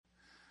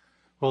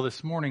Well,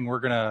 this morning we're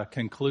going to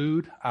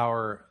conclude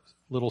our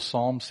little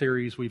psalm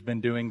series we've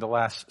been doing the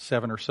last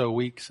 7 or so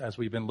weeks as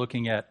we've been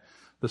looking at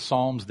the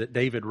psalms that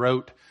David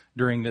wrote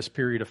during this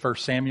period of 1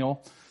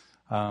 Samuel.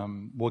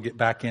 We'll get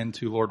back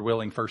into, Lord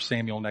willing, 1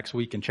 Samuel next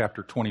week in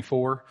chapter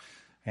 24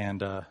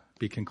 and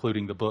be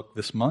concluding the book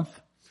this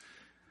month.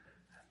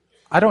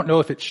 I don't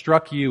know if it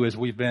struck you as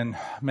we've been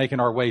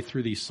making our way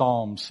through these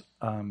psalms,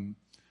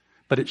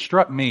 but it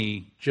struck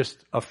me just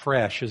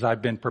afresh as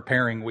I've been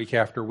preparing week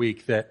after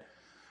week that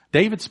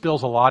David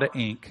spills a lot of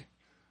ink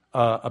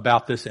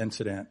about this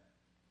incident,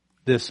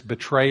 this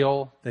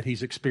betrayal that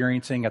he's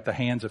experiencing at the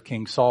hands of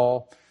King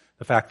Saul,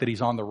 the fact that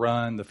he's on the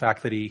run, the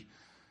fact that he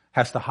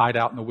has to hide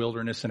out in the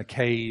wilderness in a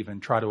cave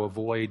and try to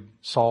avoid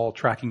Saul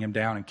tracking him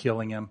down and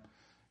killing him.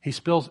 He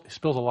spills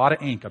a lot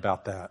of ink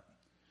about that.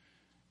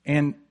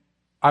 And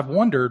I've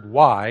wondered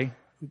why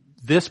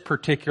this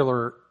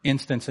particular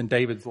instance in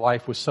David's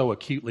life was so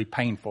acutely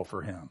painful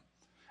for him.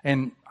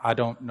 And I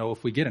don't know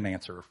if we get an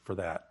answer for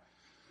that.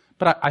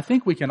 But I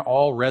think we can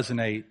all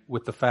resonate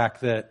with the fact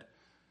that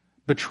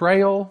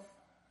betrayal,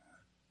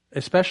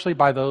 especially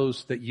by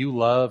those that you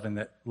love and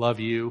that love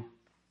you,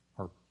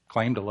 or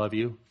claim to love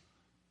you,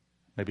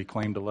 maybe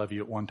claim to love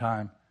you at one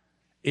time,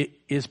 it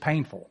is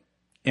painful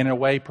in a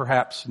way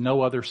perhaps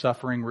no other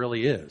suffering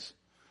really is.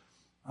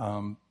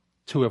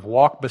 To have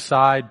walked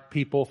beside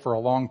people for a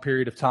long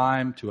period of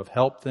time, to have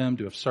helped them,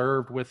 to have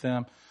served with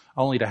them,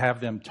 only to have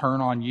them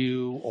turn on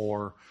you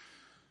or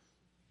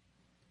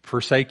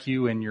forsake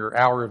you in your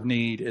hour of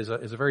need is a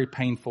very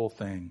painful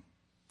thing.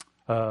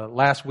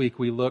 Last week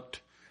we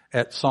looked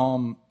at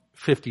Psalm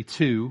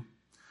 52,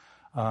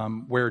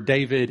 where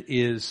David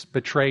is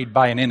betrayed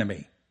by an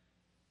enemy.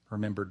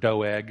 Remember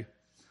Doeg,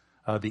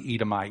 the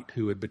Edomite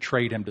who had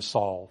betrayed him to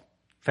Saul,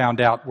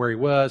 found out where he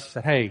was,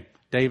 said, "Hey,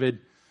 David,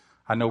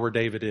 I know where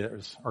David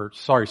is." Or,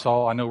 "Sorry,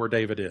 Saul, I know where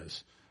David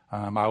is.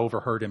 I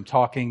overheard him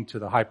talking to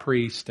the high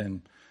priest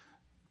and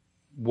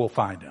we'll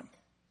find him."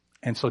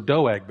 And so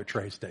Doeg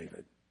betrays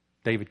David.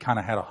 David kind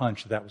of had a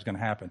hunch that was going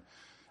to happen.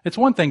 It's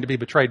one thing to be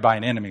betrayed by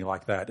an enemy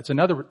like that. It's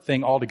another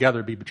thing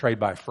altogether to be betrayed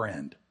by a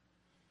friend.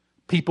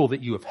 People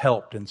that you have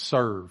helped and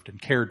served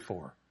and cared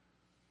for.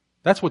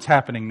 That's what's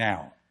happening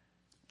now.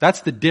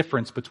 That's the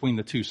difference between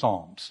the two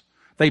Psalms.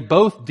 They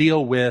both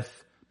deal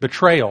with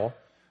betrayal,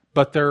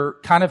 but they're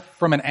kind of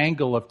from an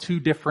angle of two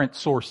different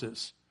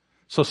sources.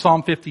 So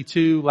Psalm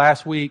 52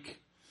 last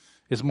week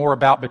is more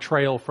about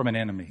betrayal from an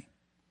enemy.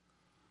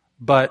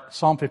 But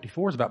Psalm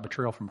 54 is about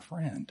betrayal from a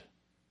friend.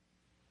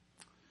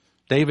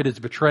 David is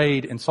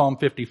betrayed in Psalm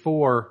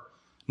 54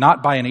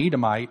 not by an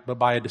Edomite, but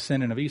by a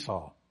descendant of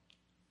Esau.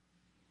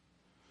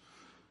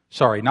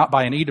 Sorry, not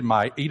by an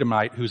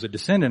Edomite who's a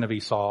descendant of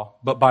Esau,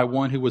 but by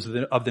one who was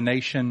of the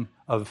nation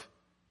of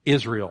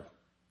Israel.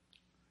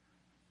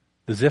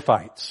 The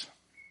Ziphites,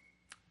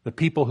 the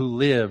people who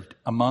lived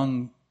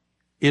among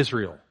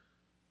Israel.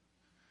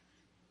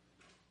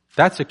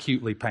 That's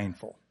acutely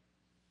painful.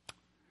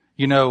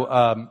 You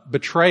know,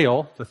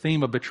 betrayal, the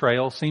theme of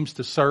betrayal, seems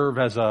to serve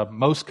as a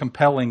most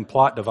compelling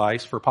plot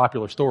device for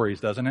popular stories,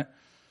 doesn't it?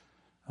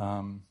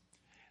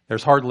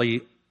 There's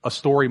hardly a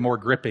story more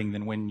gripping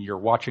than when you're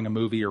watching a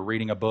movie or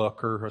reading a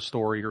book or a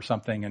story or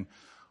something and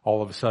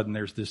all of a sudden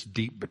there's this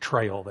deep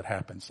betrayal that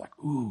happens. Like,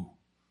 ooh,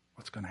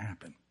 what's going to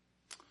happen?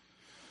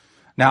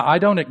 Now, I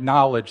don't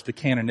acknowledge the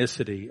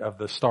canonicity of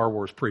the Star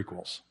Wars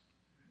prequels.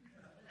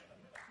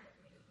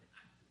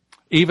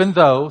 Even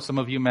though some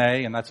of you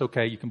may, and that's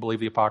okay, you can believe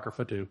the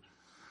Apocrypha too.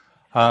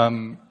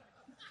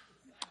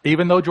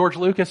 Even though George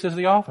Lucas is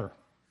the author.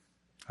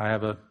 I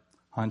have a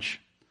hunch.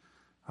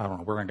 I don't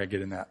know, we're not going to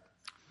get in that.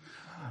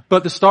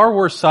 But the Star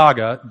Wars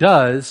saga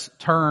does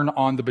turn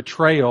on the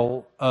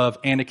betrayal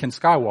of Anakin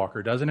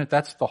Skywalker, doesn't it?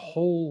 That's the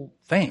whole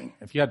thing.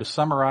 If you had to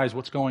summarize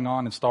what's going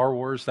on in Star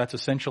Wars, that's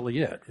essentially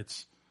it.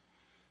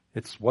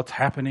 It's what's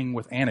happening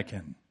with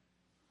Anakin.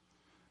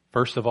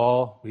 First of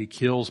all, he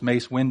kills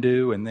Mace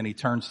Windu, and then he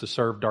turns to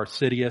serve Darth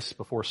Sidious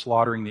before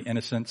slaughtering the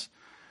innocents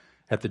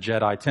at the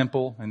Jedi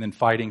Temple, and then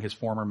fighting his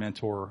former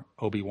mentor,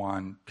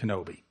 Obi-Wan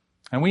Kenobi.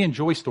 And we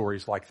enjoy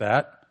stories like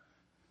that,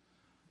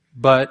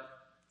 but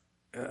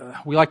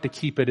we like to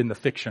keep it in the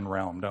fiction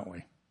realm, don't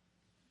we?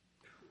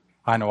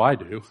 I know I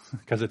do,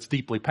 because it's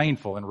deeply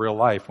painful in real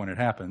life when it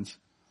happens.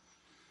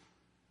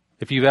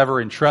 If you've ever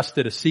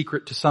entrusted a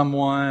secret to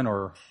someone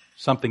or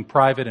something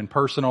private and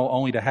personal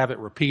only to have it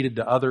repeated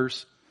to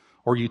others,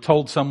 or you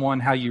told someone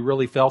how you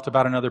really felt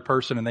about another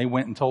person and they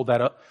went and told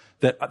that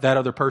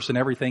other person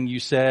everything you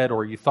said,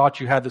 or you thought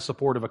you had the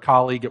support of a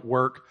colleague at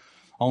work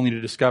only to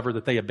discover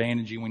that they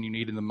abandoned you when you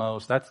needed them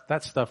most.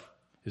 That stuff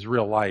is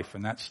real life,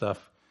 and that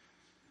stuff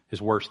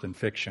is worse than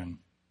fiction.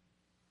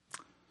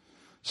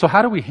 So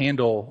how do we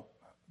handle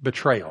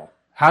betrayal?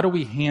 How do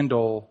we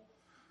handle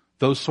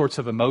those sorts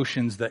of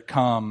emotions that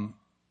come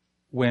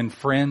when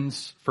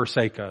friends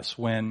forsake us,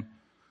 when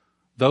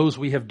those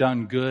we have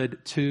done good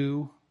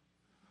to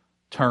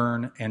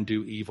turn and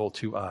do evil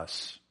to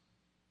us?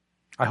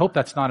 I hope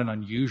that's not an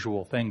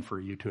unusual thing for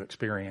you to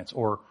experience,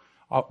 or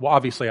well,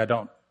 obviously I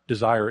don't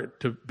desire it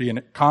to be a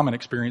common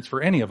experience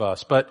for any of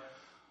us, but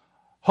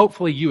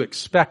Hopefully you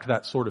expect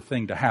that sort of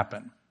thing to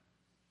happen.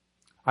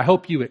 I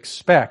hope you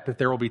expect that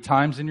there will be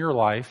times in your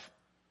life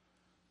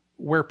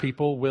where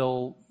people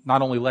will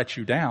not only let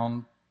you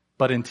down,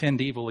 but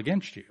intend evil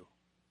against you.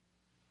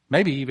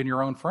 Maybe even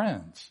your own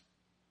friends.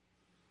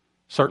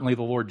 Certainly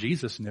the Lord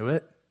Jesus knew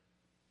it.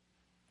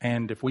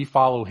 And if we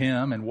follow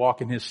him and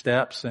walk in his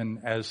steps,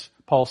 and as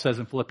Paul says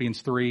in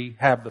Philippians 3,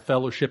 have the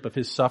fellowship of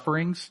his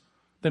sufferings,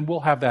 then we'll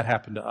have that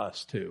happen to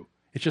us too.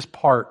 It's just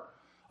part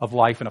of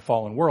life in a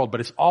fallen world,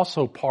 but it's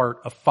also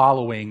part of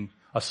following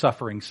a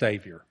suffering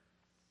Savior.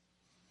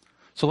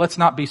 So let's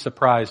not be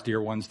surprised,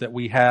 dear ones, that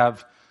we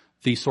have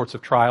these sorts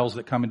of trials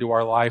that come into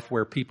our life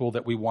where people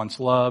that we once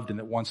loved and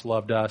that once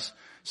loved us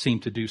seem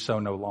to do so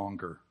no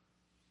longer.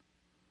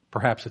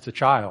 Perhaps it's a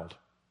child.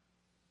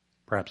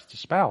 Perhaps it's a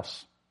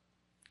spouse.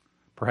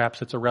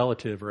 Perhaps it's a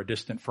relative or a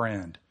distant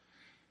friend.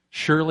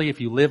 Surely if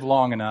you live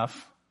long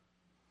enough,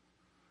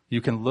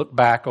 you can look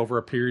back over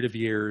a period of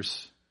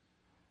years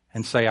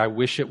and say, I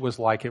wish it was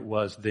like it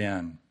was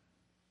then,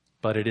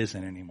 but it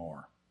isn't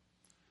anymore.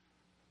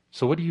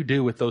 So what do you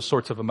do with those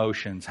sorts of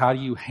emotions? How do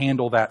you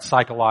handle that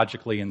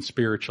psychologically and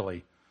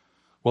spiritually?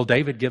 Well,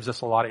 David gives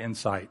us a lot of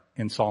insight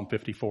in Psalm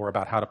 54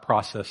 about how to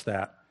process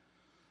that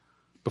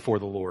before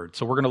the Lord.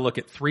 So we're going to look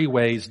at 3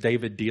 ways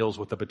David deals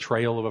with the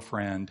betrayal of a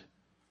friend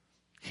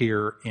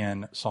here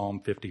in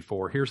Psalm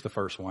 54. Here's the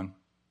first one.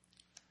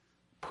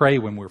 Pray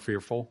when we're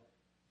fearful.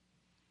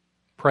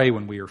 Pray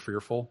when we are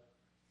fearful.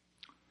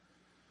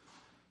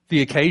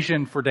 The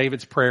occasion for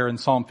David's prayer in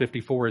Psalm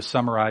 54 is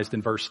summarized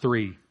in verse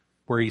 3,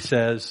 where he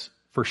says,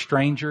 For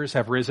strangers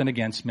have risen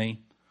against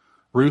me.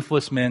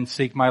 Ruthless men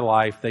seek my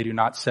life. They do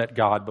not set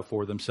God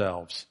before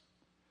themselves.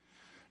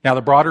 Now,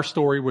 the broader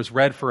story was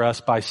read for us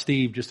by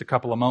Steve just a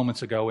couple of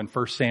moments ago in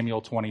 1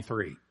 Samuel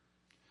 23.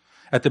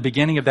 At the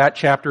beginning of that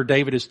chapter,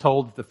 David is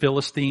told that the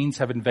Philistines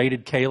have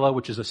invaded Keilah,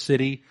 which is a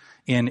city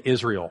in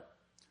Israel.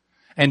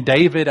 And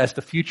David, as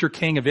the future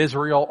king of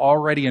Israel,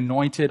 already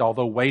anointed,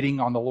 although waiting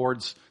on the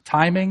Lord's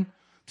timing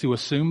to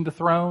assume the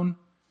throne,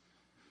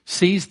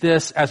 sees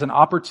this as an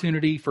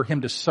opportunity for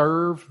him to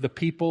serve the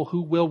people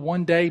who will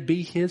one day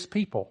be his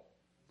people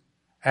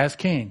as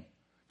king,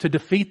 to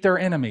defeat their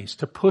enemies,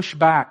 to push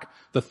back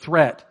the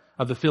threat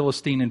of the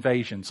Philistine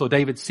invasion. So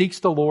David seeks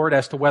the Lord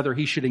as to whether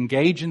he should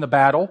engage in the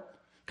battle,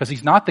 because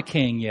he's not the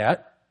king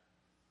yet,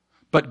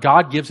 but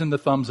God gives him the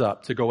thumbs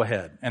up to go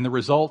ahead. And the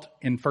result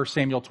in 1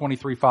 Samuel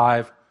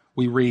 23:5,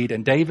 we read,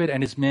 And David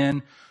and his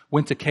men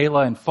went to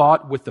Keilah and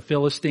fought with the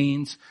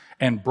Philistines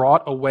and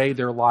brought away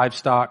their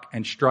livestock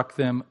and struck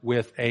them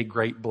with a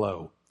great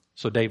blow.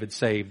 So David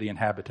saved the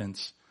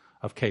inhabitants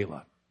of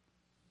Keilah.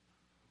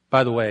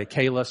 By the way,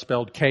 Keilah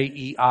spelled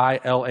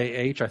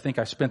Keilah. I think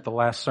I spent the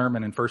last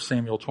sermon in 1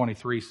 Samuel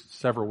 23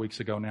 several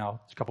weeks ago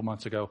now, a couple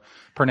months ago,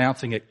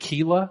 pronouncing it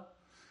Keilah.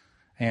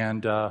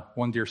 And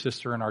one dear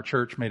sister in our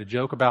church made a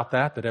joke about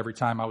that every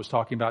time I was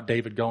talking about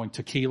David going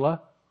to Keilah,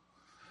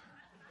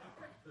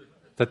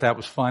 that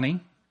was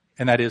funny.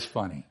 And that is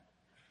funny.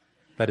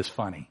 That is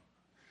funny.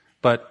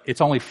 But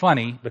it's only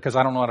funny because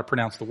I don't know how to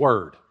pronounce the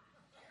word.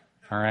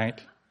 All right?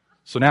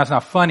 So now it's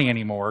not funny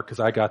anymore because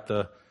I got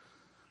the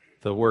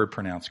word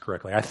pronounced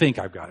correctly. I think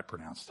I've got it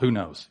pronounced. Who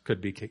knows?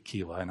 Could be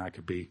Keilah and I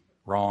could be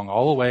wrong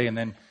all the way and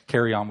then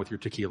carry on with your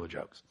tequila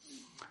jokes.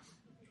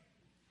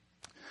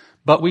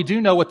 But we do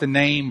know what the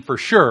name for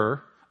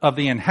sure of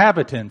the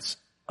inhabitants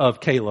of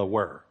Keilah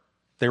were.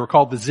 They were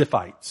called the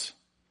Ziphites.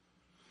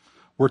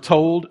 We're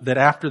told that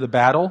after the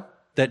battle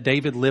that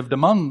David lived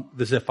among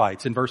the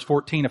Ziphites. In verse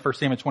 14 of 1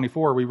 Samuel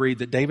 24, we read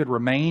that David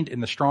remained in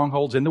the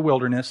strongholds in the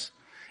wilderness,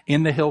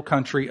 in the hill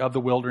country of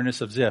the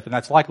wilderness of Ziph. And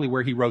that's likely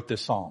where he wrote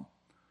this psalm,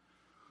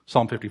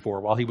 Psalm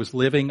 54, while he was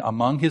living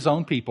among his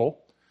own people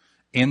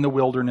in the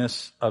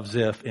wilderness of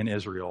Ziph in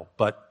Israel,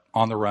 but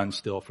on the run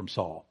still from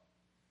Saul.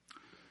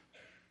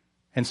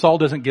 And Saul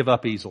doesn't give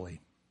up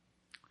easily.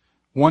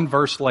 One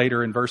verse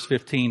later, in verse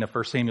 15 of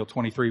 1 Samuel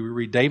 23, we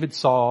read, David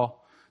saw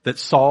that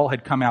Saul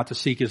had come out to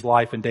seek his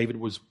life, and David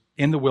was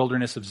in the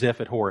wilderness of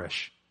Ziph at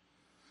Horish.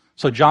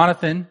 So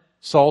Jonathan,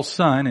 Saul's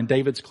son and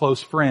David's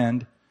close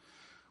friend,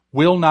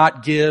 will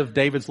not give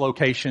David's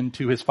location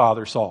to his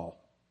father Saul.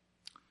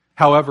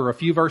 However, a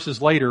few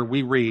verses later,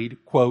 we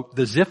read, quote,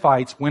 The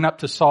Ziphites went up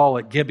to Saul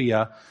at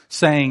Gibeah,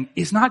 saying,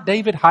 Is not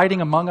David hiding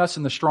among us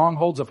in the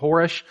strongholds of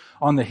Horish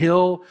on the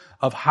hill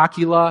of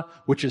Hakilah,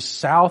 which is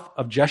south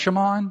of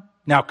Jeshimon?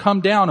 Now come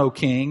down, O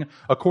king,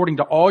 according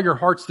to all your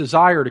heart's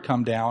desire to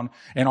come down,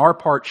 and our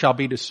part shall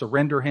be to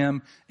surrender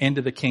him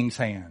into the king's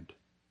hand.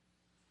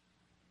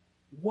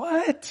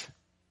 What?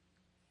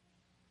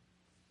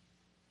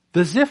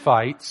 The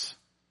Ziphites,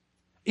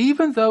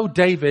 even though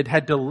David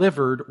had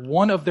delivered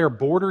one of their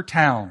border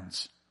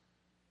towns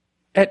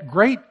at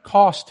great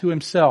cost to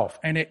himself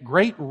and at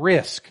great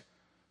risk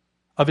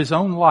of his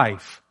own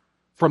life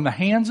from the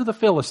hands of the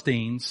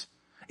Philistines,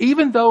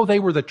 even though they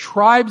were the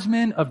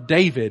tribesmen of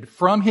David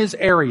from his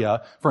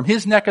area, from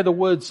his neck of the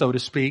woods, so to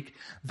speak,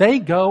 they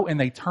go and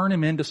they turn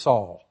him into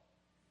Saul.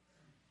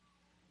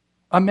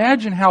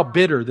 Imagine how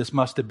bitter this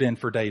must have been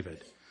for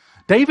David.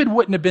 David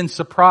wouldn't have been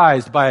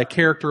surprised by a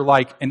character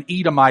like an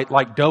Edomite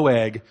like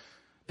Doeg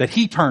that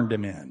he turned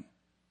him in.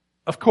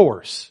 Of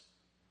course.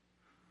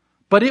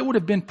 But it would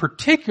have been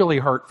particularly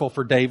hurtful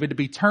for David to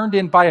be turned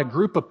in by a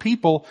group of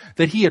people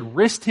that he had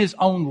risked his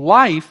own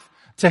life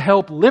to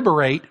help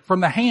liberate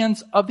from the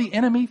hands of the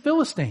enemy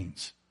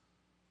Philistines.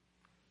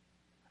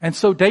 And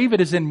so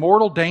David is in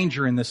mortal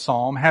danger in this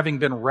psalm, having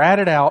been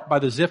ratted out by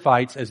the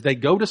Ziphites as they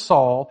go to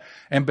Saul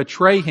and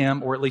betray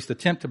him, or at least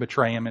attempt to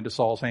betray him, into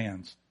Saul's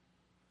hands.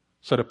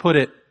 So to put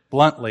it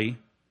bluntly,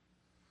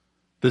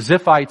 the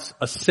Ziphites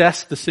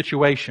assessed the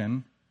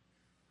situation,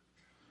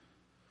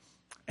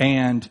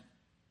 and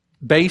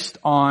based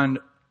on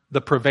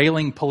the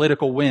prevailing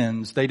political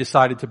winds, they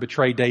decided to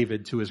betray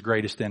David to his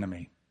greatest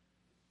enemy.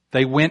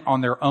 They went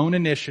on their own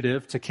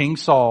initiative to King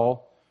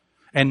Saul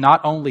and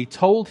not only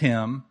told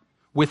him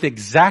with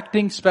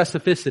exacting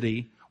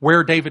specificity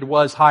where David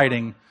was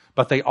hiding,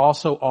 but they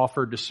also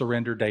offered to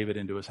surrender David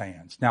into his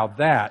hands. Now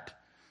that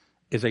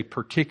is a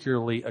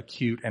particularly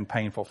acute and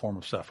painful form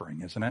of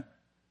suffering, isn't it?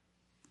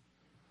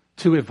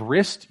 To have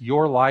risked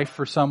your life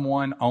for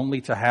someone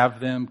only to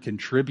have them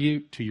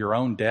contribute to your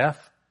own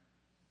death.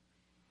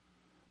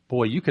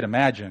 Boy, you could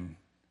imagine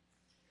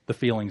the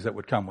feelings that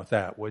would come with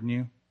that, wouldn't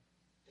you?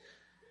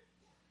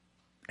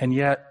 And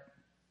yet,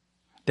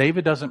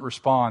 David doesn't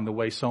respond the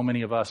way so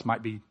many of us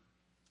might be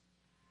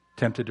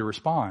tempted to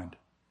respond,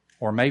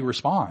 or may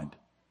respond.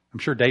 I'm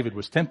sure David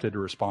was tempted to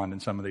respond in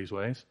some of these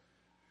ways.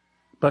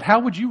 But how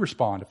would you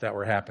respond if that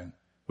were to happen?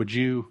 Would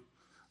you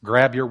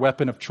grab your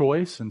weapon of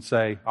choice and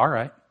say, all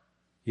right,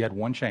 you had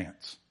one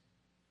chance.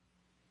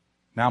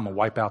 Now I'm going to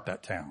wipe out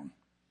that town.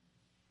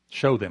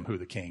 Show them who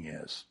the king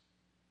is.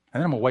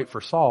 And then I'm going to wait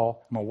for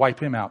Saul. I'm going to wipe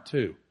him out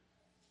too.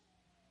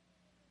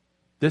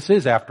 This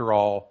is, after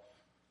all,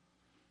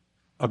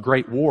 a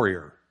great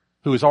warrior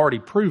who has already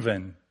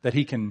proven that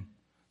he can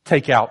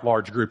take out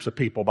large groups of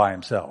people by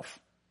himself.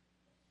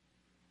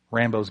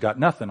 Rambo's got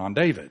nothing on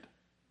David.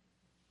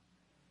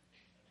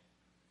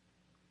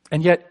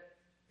 And yet,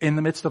 in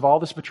the midst of all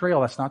this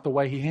betrayal, that's not the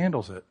way he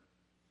handles it.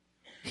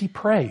 He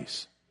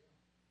prays.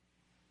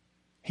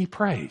 He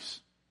prays.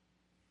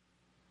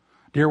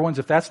 Dear ones,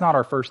 if that's not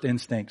our first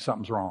instinct,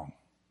 something's wrong.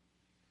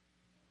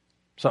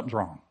 Something's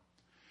wrong.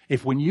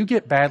 If when you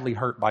get badly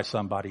hurt by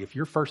somebody, if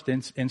your first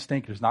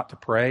instinct is not to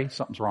pray,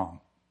 something's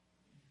wrong.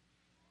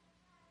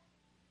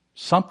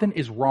 Something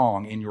is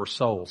wrong in your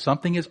soul.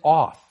 Something is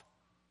off.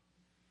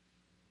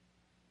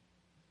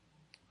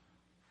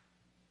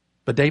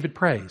 But David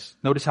prays.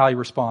 Notice how he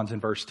responds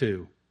in verse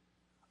 2.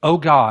 O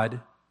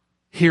God,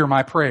 hear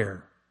my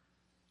prayer.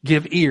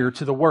 Give ear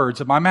to the words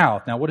of my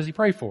mouth. Now, what does he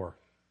pray for?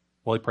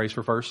 Well, he prays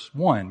for verse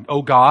 1.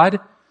 O God,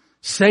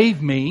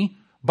 save me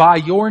by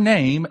your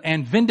name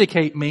and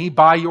vindicate me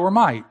by your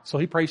might. So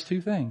he prays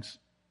two things.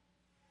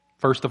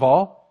 First of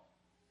all,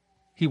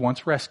 he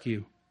wants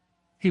rescue.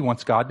 He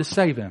wants God to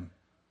save him.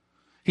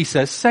 He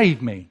says,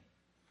 save me.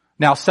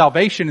 Now,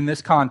 salvation in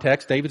this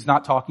context, David's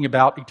not talking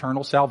about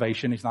eternal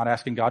salvation. He's not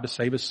asking God to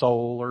save his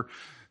soul or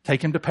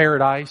take him to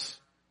paradise.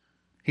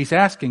 He's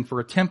asking for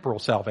a temporal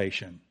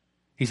salvation.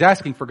 He's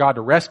asking for God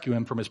to rescue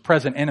him from his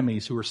present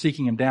enemies who are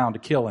seeking him down to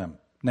kill him,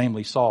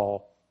 namely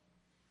Saul.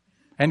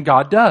 And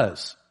God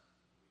does.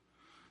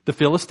 The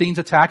Philistines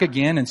attack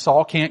again, and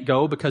Saul can't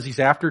go because he's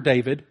after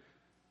David.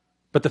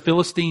 But the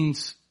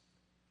Philistines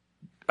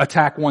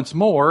attack once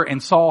more,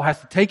 and Saul has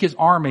to take his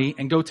army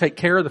and go take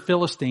care of the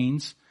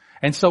Philistines.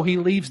 And so he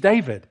leaves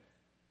David,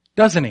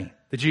 doesn't he?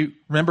 Did you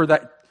remember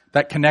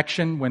that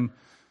connection when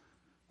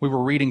we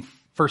were reading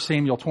 1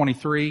 Samuel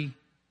 23?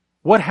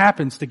 What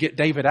happens to get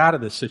David out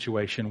of this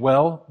situation?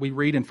 Well, we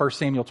read in 1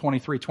 Samuel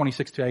 23,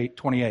 26 to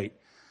 28.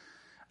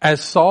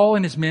 As Saul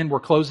and his men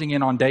were closing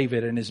in on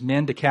David and his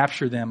men to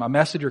capture them, a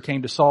messenger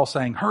came to Saul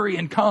saying, hurry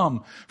and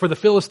come, for the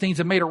Philistines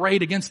have made a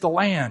raid against the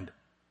land.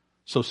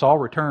 So Saul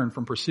returned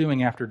from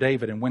pursuing after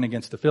David and went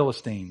against the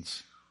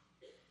Philistines.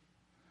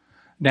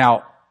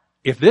 Now,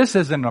 if this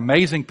is an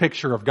amazing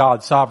picture of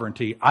God's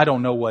sovereignty, I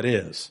don't know what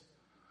is.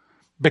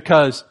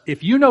 Because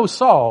if you know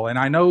Saul, and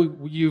I know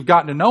you've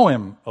gotten to know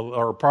him,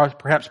 or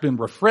perhaps been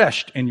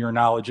refreshed in your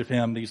knowledge of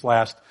him these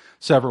last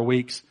several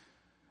weeks,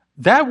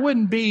 that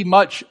wouldn't be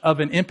much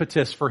of an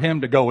impetus for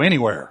him to go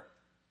anywhere.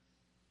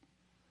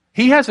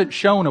 He hasn't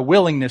shown a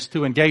willingness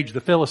to engage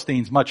the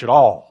Philistines much at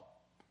all.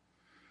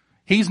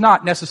 He's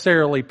not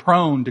necessarily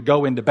prone to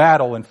go into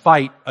battle and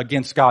fight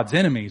against God's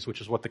enemies,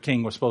 which is what the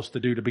king was supposed to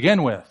do to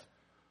begin with.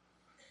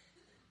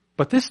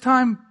 But this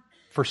time,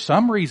 for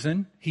some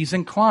reason, he's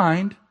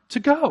inclined to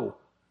go.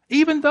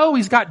 Even though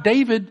he's got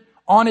David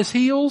on his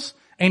heels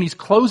and he's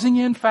closing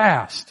in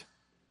fast.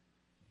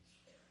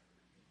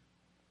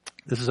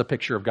 This is a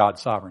picture of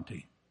God's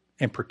sovereignty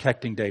in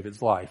protecting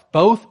David's life.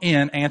 Both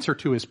in answer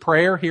to his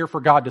prayer here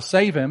for God to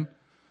save him,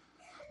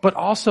 but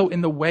also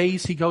in the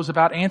ways he goes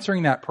about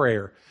answering that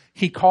prayer.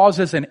 He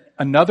causes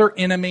another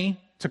enemy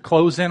to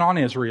close in on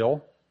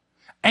Israel,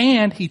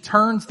 and he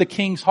turns the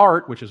king's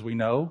heart, which as we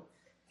know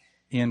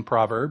in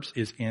Proverbs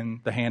is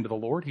in the hand of the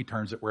Lord. He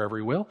turns it wherever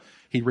he will.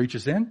 He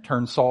reaches in,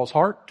 turns Saul's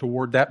heart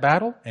toward that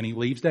battle, and he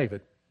leaves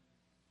David.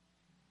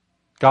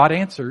 God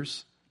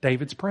answers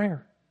David's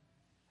prayer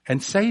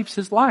and saves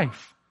his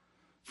life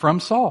from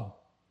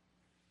Saul.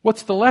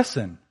 What's the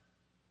lesson?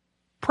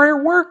 Prayer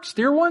works,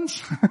 dear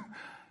ones.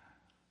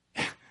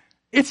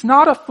 It's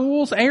not a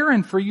fool's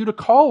errand for you to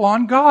call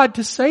on God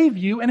to save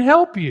you and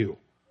help you.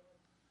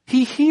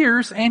 He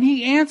hears and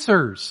He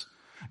answers.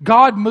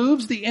 God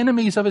moves the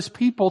enemies of His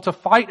people to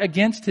fight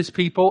against His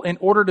people in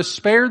order to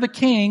spare the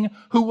king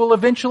who will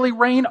eventually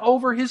reign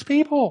over His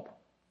people.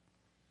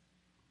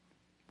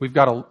 We've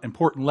got an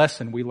important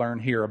lesson we learn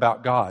here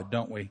about God,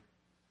 don't we?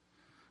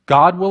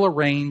 God will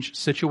arrange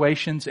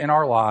situations in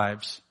our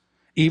lives,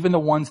 even the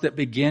ones that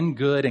begin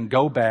good and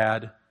go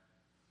bad,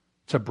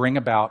 to bring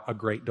about a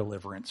great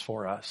deliverance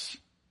for us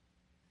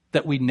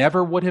that we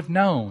never would have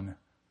known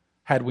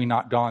had we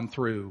not gone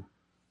through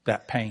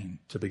that pain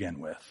to begin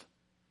with.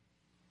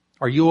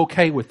 Are you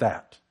okay with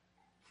that?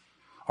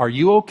 Are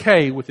you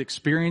okay with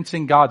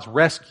experiencing God's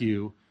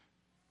rescue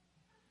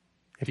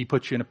if He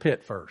puts you in a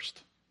pit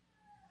first?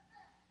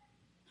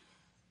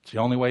 It's the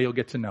only way you'll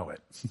get to know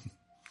it.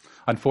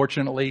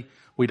 Unfortunately,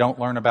 we don't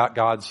learn about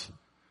God's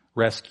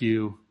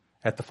rescue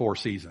at the Four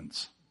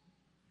Seasons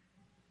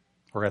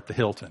or at the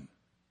Hilton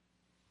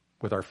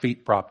with our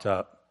feet propped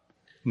up,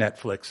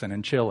 Netflixing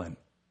and chilling.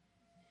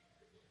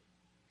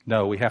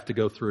 No, we have to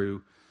go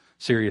through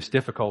serious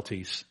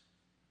difficulties,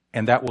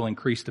 and that will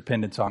increase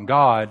dependence on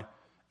God,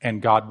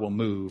 and God will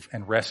move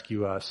and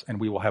rescue us, and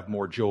we will have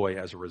more joy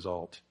as a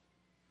result.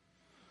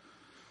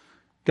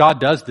 God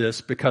does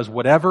this because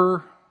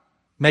whatever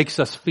makes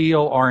us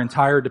feel our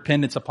entire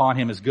dependence upon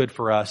Him is good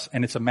for us,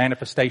 and it's a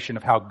manifestation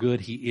of how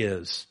good He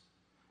is.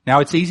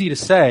 Now, it's easy to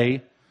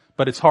say,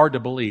 but it's hard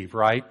to believe,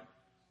 right?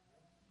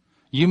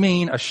 You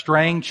mean a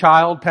straying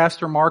child,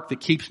 Pastor Mark, that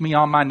keeps me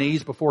on my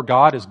knees before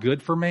God is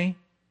good for me?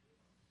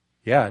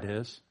 Yeah, it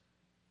is.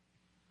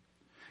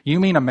 You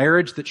mean a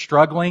marriage that's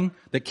struggling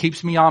that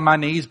keeps me on my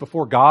knees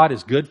before God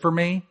is good for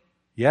me?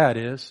 Yeah, it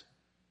is.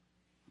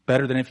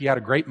 Better than if you had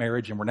a great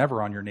marriage and were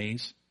never on your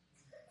knees.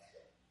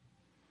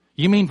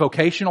 You mean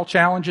vocational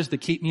challenges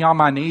that keep me on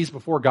my knees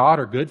before God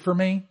are good for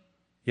me?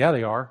 Yeah,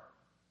 they are.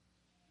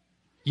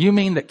 You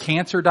mean that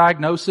cancer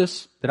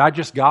diagnosis that I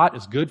just got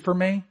is good for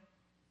me?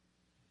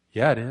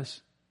 Yeah, it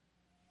is.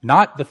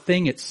 Not the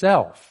thing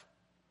itself,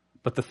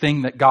 but the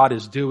thing that God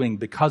is doing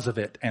because of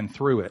it and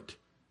through it,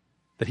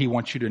 that He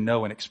wants you to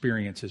know and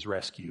experience His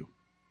rescue.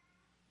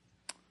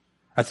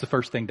 That's the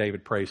first thing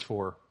David prays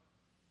for,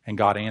 and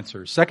God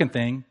answers. Second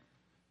thing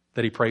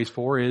that he prays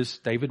for is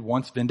David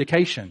wants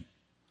vindication.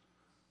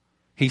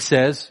 He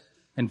says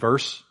in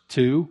verse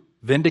 2,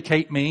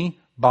 vindicate me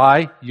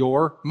by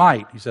your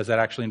might. He says that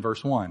actually in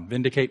verse 1.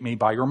 Vindicate me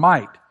by your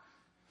might.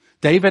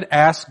 David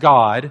asks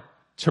God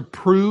to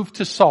prove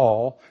to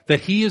Saul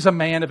that he is a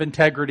man of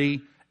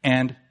integrity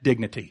and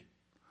dignity.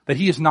 That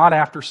he is not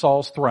after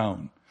Saul's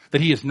throne. That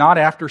he is not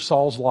after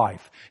Saul's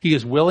life. He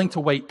is willing to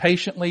wait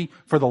patiently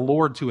for the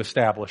Lord to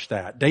establish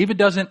that. David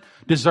doesn't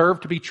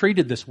deserve to be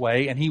treated this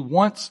way, and he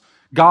wants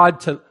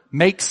God to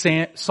make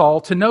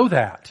Saul to know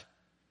that.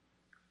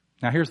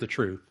 Now here's the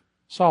truth.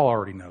 Saul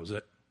already knows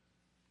it.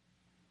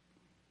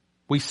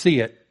 We see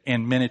it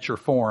in miniature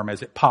form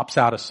as it pops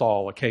out of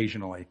Saul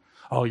occasionally.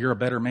 Oh, you're a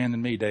better man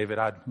than me, David.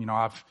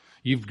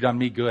 You've done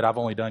me good. I've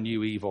only done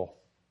you evil.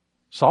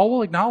 Saul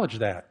will acknowledge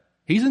that.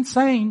 He's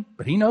insane,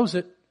 but he knows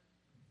it.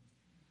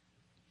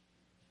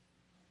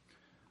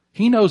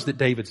 He knows that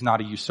David's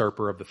not a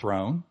usurper of the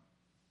throne.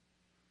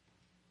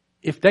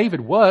 If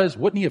David was,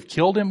 wouldn't he have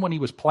killed him when he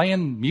was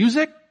playing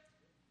music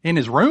in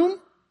his room?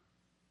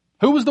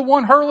 Who was the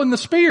one hurling the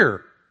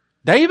spear?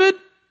 David?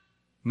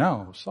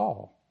 No,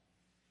 Saul.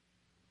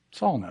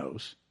 Saul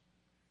knows.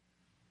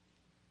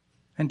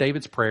 And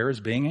David's prayer is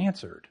being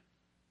answered.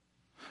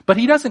 But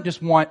he doesn't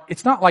just want,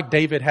 it's not like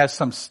David has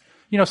some,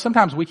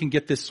 sometimes we can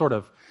get this sort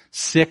of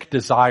sick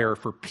desire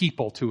for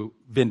people to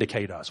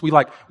vindicate us. We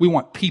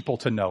want people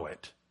to know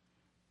it.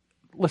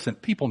 Listen,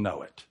 people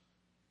know it.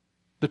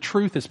 The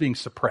truth is being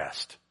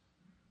suppressed.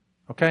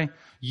 Okay?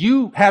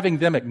 You having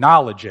them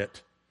acknowledge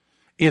it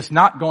is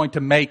not going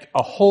to make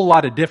a whole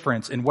lot of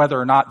difference in whether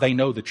or not they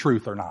know the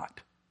truth or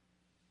not.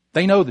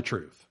 They know the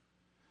truth.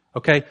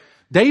 Okay?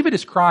 David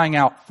is crying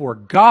out for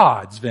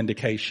God's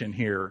vindication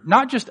here,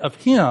 not just of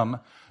him,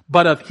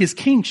 but of his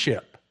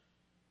kingship.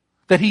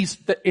 That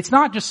it's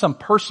not just some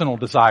personal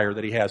desire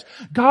that he has.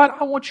 God,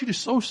 I want you to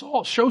show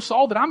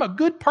Saul that I'm a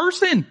good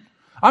person.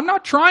 I'm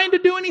not trying to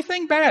do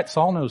anything bad.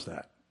 Saul knows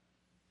that.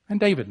 And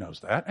David knows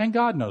that. And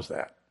God knows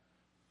that.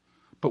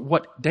 But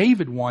what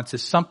David wants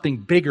is something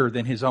bigger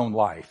than his own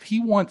life. He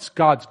wants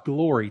God's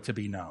glory to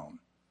be known.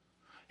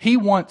 He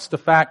wants the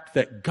fact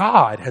that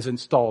God has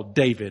installed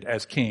David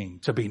as king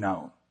to be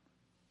known.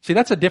 See,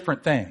 that's a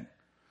different thing.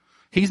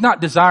 He's not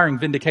desiring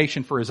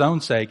vindication for his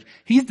own sake.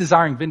 He's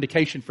desiring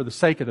vindication for the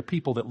sake of the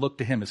people that look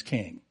to him as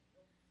king.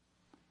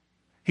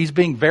 He's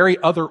being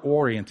very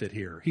other-oriented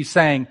here. He's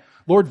saying,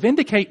 Lord,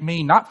 vindicate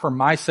me not for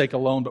my sake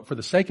alone, but for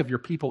the sake of your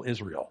people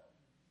Israel.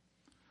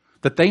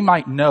 That they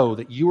might know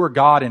that you are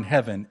God in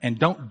heaven and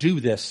don't do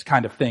this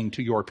kind of thing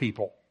to your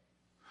people.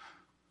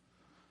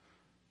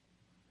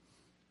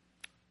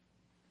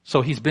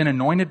 So he's been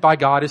anointed by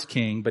God as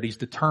king, but he's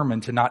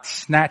determined to not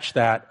snatch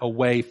that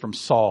away from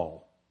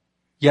Saul.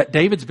 Yet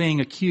David's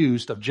being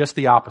accused of just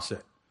the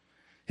opposite.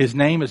 His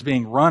name is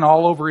being run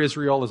all over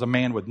Israel as a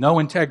man with no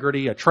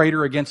integrity, a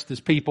traitor against his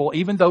people,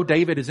 even though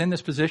David is in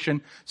this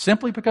position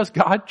simply because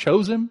God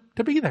chose him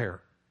to be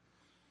there.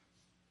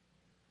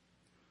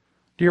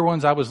 Dear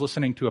ones, I was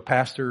listening to a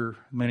pastor.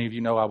 Many of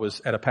you know I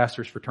was at a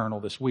pastor's fraternal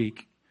this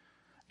week,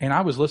 and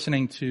I was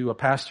listening to a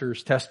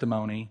pastor's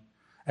testimony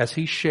as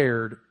he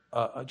shared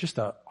just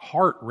a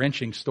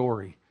heart-wrenching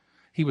story.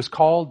 He was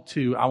called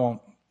to, I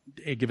won't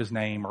give his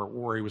name or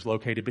where he was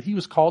located, but he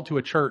was called to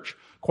a church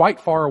quite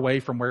far away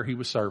from where he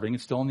was serving.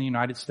 It's still in the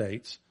United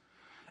States.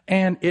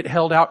 And it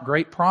held out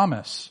great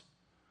promise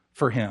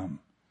for him.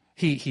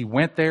 He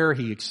went there.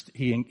 He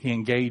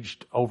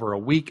engaged over a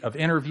week of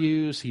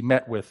interviews. He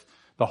met with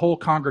the whole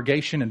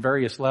congregation in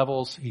various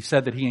levels. He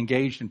said that he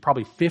engaged in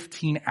probably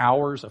 15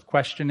 hours of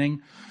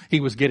questioning. He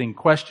was getting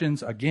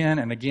questions again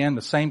and again,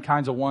 the same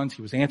kinds of ones.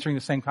 He was answering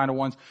the same kind of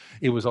ones.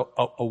 It was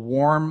a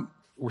warm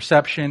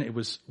reception. It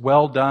was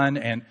well done,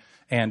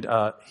 and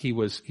he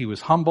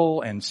was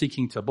humble and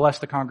seeking to bless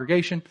the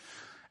congregation,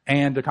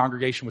 and the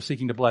congregation was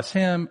seeking to bless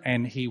him,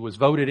 and he was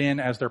voted in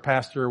as their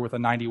pastor with a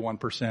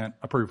 91%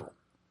 approval.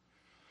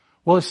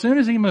 Well, as soon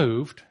as he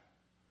moved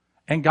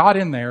and got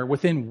in there,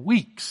 within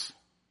weeks,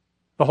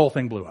 the whole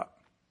thing blew up.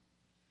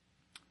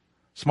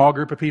 Small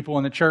group of people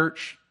in the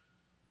church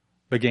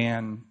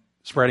began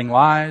spreading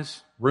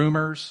lies,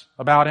 rumors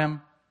about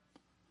him,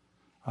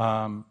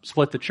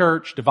 split the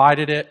church,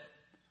 divided it,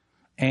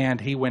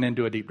 and he went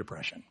into a deep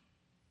depression.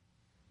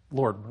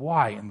 Lord,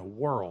 why in the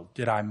world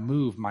did I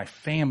move my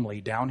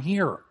family down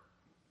here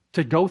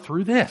to go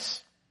through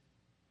this?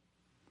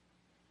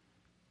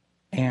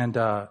 And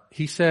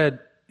he said,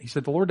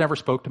 the Lord never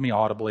spoke to me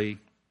audibly,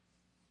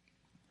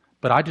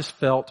 but I just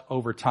felt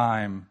over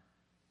time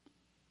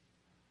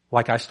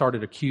like I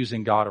started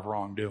accusing God of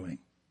wrongdoing.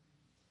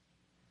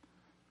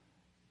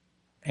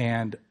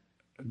 And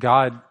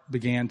God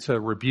began to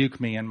rebuke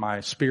me in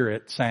my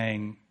spirit,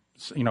 saying,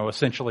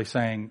 essentially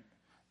saying,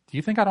 do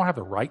you think I don't have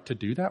the right to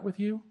do that with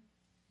you?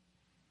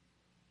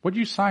 What did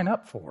you sign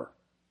up for?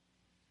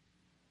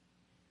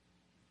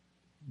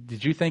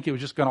 Did you think it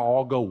was just going to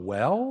all go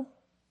well?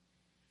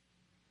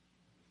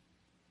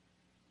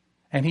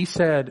 And he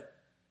said,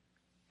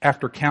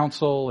 after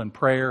counsel and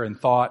prayer and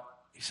thought,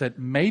 he said,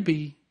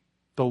 maybe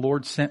the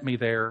Lord sent me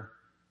there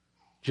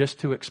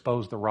just to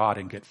expose the rod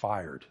and get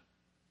fired.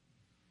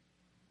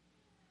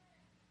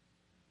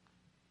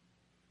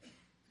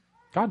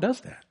 God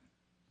does that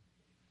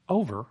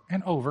over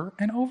and over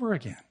and over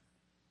again.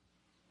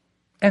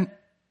 And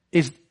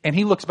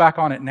he looks back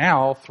on it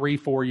now,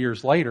 3-4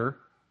 years later,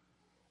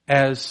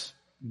 as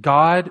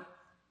God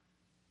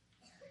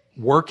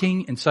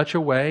working in such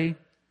a way,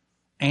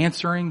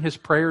 answering his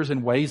prayers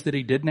in ways that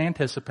he didn't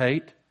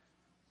anticipate.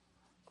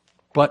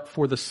 But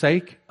for the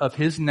sake of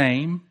his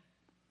name,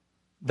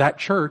 that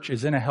church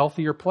is in a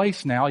healthier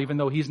place now, even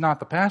though he's not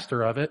the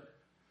pastor of it,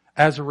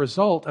 as a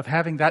result of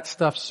having that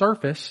stuff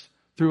surface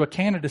through a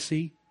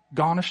candidacy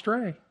gone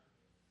astray.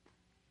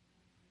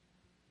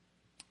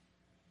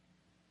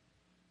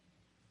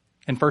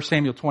 In 1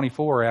 Samuel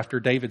 24, after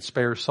David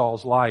spares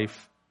Saul's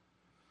life,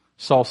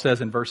 Saul says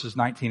in verses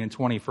 19 and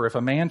 20, "For if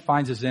a man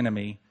finds his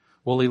enemy,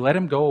 will he let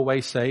him go away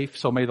safe?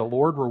 So may the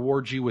Lord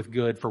reward you with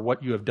good for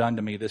what you have done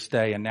to me this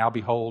day. And now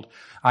behold,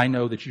 I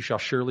know that you shall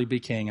surely be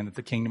king, and that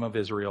the kingdom of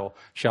Israel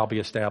shall be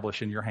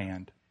established in your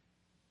hand."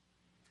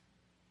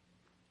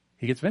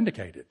 He gets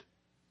vindicated.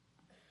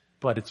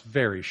 But it's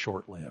very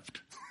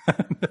short-lived.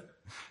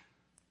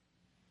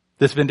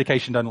 This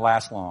vindication doesn't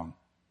last long.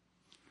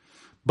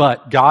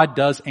 But God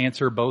does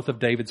answer both of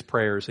David's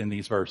prayers in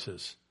these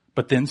verses.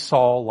 But then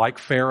Saul, like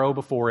Pharaoh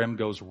before him,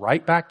 goes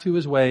right back to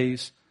his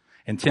ways: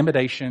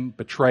 intimidation,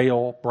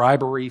 betrayal,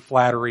 bribery,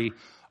 flattery,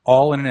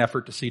 all in an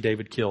effort to see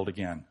David killed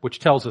again. Which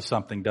tells us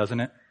something,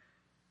 doesn't it?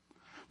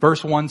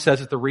 Verse 1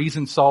 says that the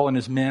reason Saul and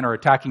his men are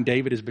attacking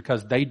David is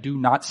because they do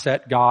not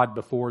set God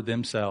before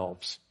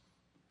themselves.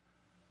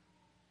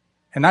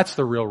 And that's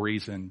the real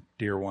reason,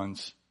 dear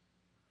ones.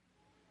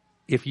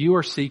 If you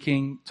are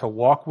seeking to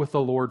walk with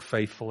the Lord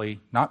faithfully,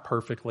 not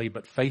perfectly,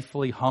 but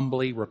faithfully,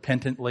 humbly,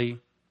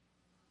 repentantly,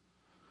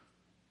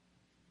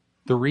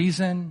 the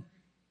reason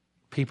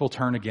people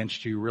turn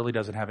against you really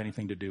doesn't have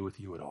anything to do with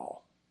you at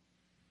all.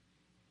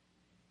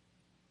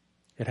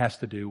 It has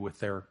to do with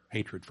their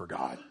hatred for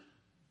God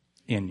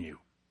in you.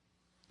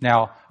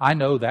 Now, I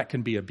know that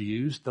can be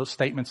abused. Those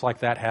statements like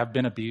that have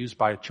been abused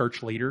by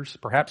church leaders,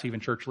 perhaps even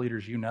church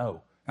leaders you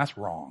know. That's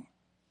wrong.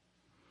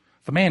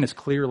 If a man is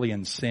clearly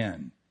in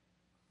sin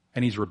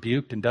and he's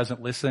rebuked and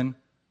doesn't listen,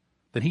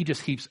 then he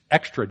just heaps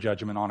extra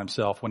judgment on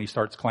himself when he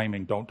starts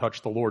claiming, "Don't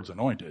touch the Lord's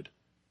anointed.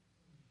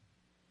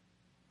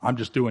 I'm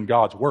just doing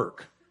God's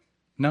work."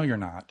 No, you're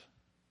not.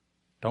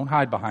 Don't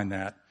hide behind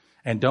that.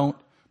 And don't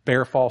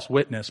bear false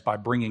witness by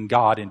bringing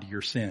God into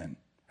your sin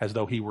as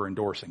though he were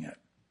endorsing it.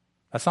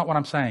 That's not what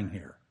I'm saying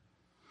here.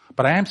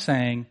 But I am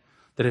saying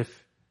that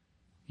if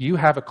you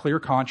have a clear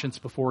conscience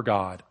before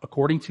God,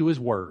 according to his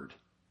word,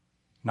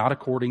 not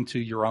according to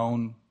your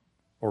own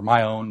or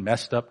my own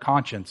messed up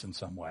conscience in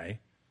some way,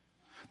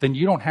 then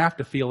you don't have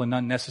to feel an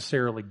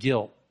unnecessarily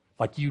guilt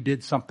like you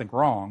did something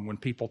wrong when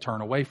people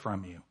turn away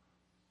from you.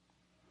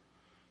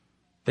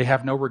 They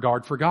have no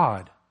regard for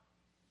God.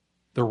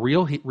 The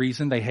real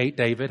reason they hate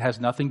David has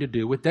nothing to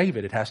do with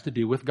David. It has to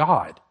do with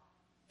God.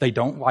 They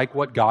don't like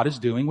what God is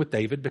doing with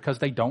David because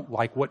they don't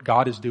like what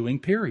God is doing,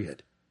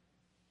 period.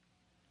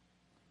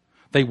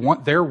 They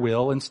want their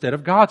will instead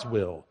of God's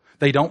will.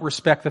 They don't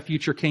respect the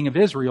future king of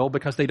Israel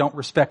because they don't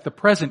respect the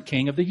present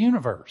king of the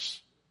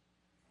universe.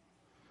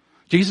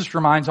 Jesus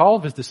reminds all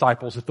of his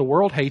disciples, if the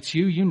world hates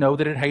you, you know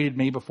that it hated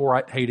me before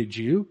I hated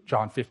you.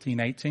 John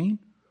 15:18.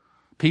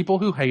 People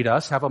who hate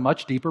us have a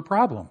much deeper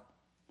problem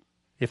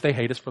if they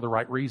hate us for the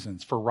right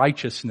reasons. For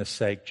righteousness'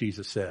 sake,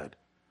 Jesus said.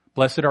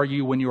 Blessed are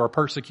you when you are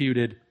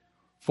persecuted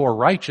for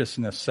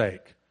righteousness'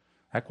 sake.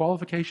 That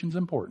qualification is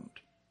important.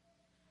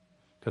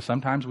 Because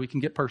sometimes we can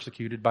get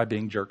persecuted by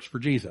being jerks for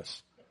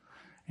Jesus.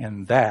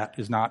 And that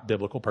is not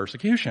biblical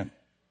persecution.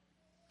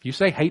 If you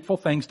say hateful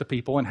things to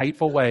people in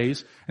hateful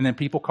ways, and then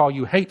people call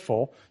you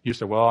hateful, you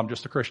say, well, I'm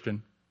just a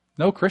Christian.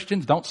 No,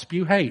 Christians don't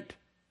spew hate.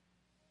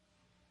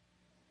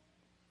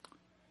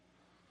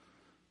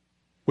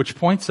 Which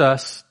points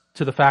us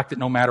to the fact that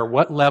no matter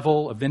what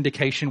level of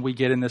vindication we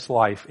get in this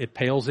life, it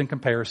pales in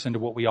comparison to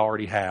what we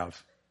already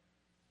have.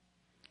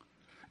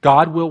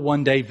 God will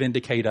one day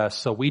vindicate us,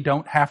 so we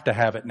don't have to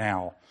have it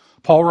now.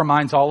 Paul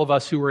reminds all of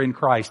us who are in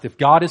Christ, if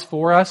God is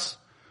for us,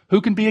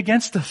 who can be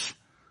against us?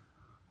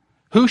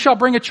 Who shall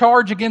bring a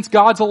charge against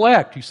God's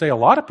elect? You say a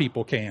lot of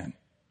people can.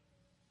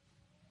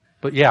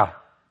 But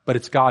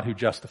it's God who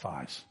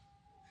justifies.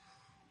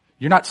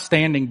 You're not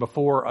standing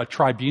before a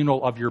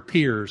tribunal of your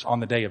peers on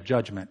the day of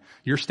judgment.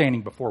 You're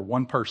standing before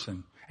one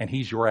person, and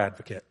he's your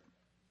advocate,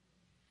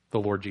 the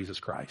Lord Jesus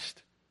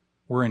Christ.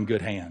 We're in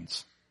good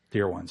hands,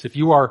 dear ones. If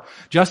you are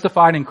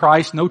justified in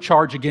Christ, no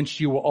charge against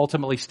you will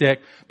ultimately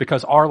stick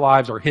because our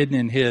lives are hidden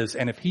in his.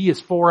 And if he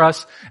is for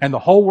us and the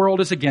whole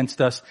world is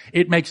against us,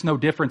 it makes no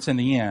difference in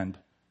the end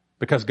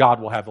because God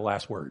will have the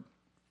last word.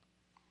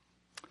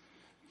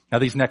 Now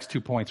these next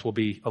 2 points will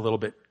be a little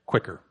bit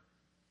quicker.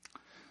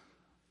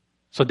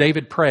 So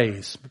David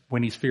prays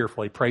when he's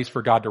fearful. He prays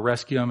for God to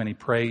rescue him and he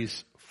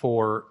prays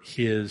for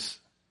his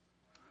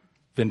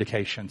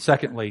vindication.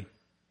 Secondly,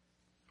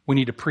 we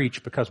need to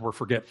preach because we're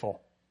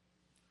forgetful.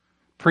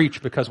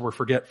 Preach because we're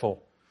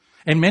forgetful.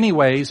 In many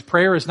ways,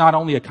 prayer is not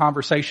only a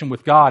conversation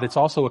with God, it's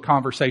also a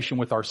conversation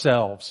with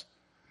ourselves.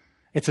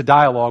 It's a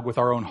dialogue with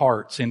our own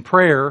hearts. In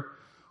prayer,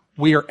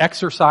 we are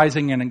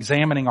exercising and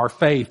examining our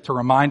faith to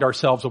remind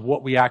ourselves of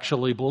what we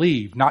actually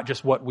believe, not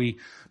just what we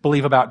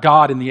believe about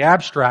God in the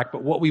abstract,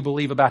 but what we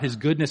believe about his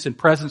goodness and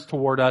presence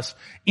toward us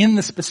in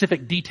the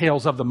specific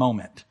details of the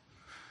moment.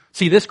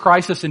 See, this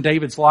crisis in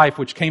David's life,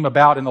 which came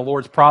about in the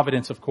Lord's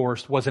providence, of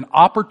course, was an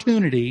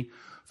opportunity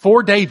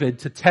for David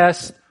to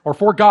test, or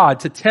for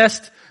God to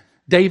test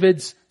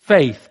David's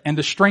faith and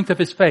the strength of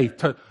his faith,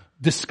 to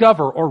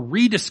discover or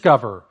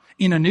rediscover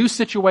in a new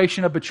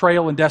situation of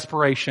betrayal and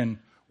desperation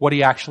what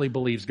he actually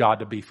believes God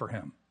to be for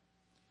him.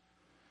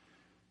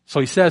 So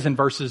he says in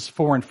verses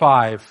 4 and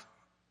 5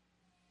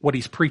 what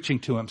he's preaching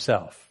to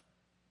himself.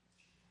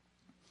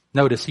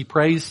 Notice he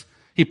prays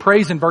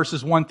in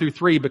verses 1 through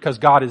 3 because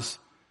God is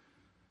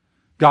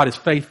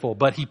faithful,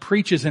 but he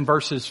preaches in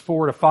verses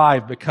 4 to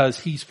 5 because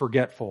he's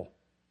forgetful.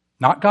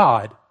 Not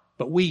God,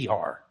 but we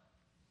are.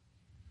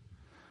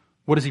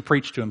 What does he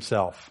preach to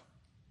himself?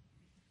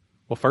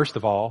 Well, first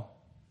of all,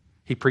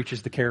 he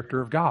preaches the character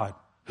of God,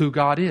 who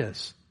God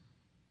is.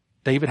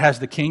 David has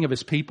the king of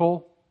his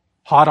people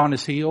hot on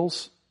his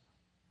heels.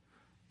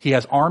 He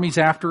has armies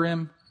after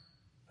him.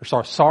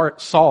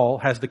 Saul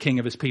has the king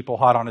of his people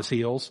hot on his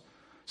heels.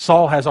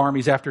 Saul has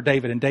armies after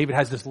David, and David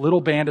has this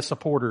little band of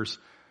supporters.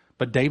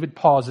 But David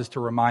pauses to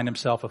remind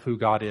himself of who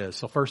God is.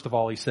 So first of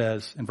all, he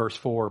says in verse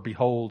 4,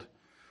 behold,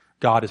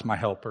 God is my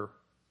helper.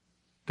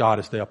 God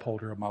is the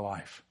upholder of my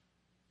life.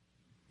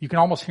 You can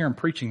almost hear him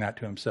preaching that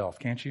to himself,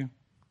 can't you?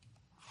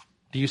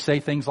 Do you say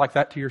things like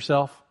that to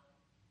yourself?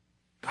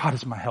 God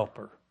is my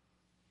helper.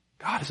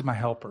 God is my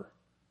helper.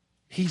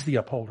 He's the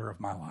upholder of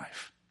my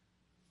life.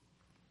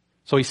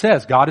 So he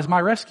says, God is my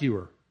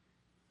rescuer.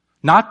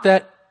 Not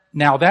that,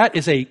 now that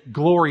is a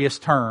glorious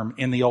term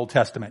in the Old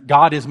Testament.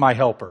 God is my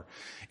helper.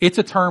 It's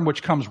a term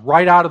which comes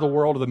right out of the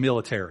world of the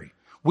military.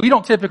 We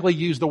don't typically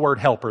use the word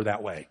helper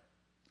that way.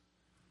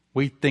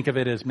 We think of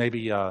it as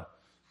maybe a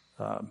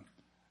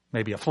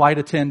flight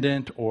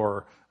attendant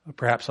or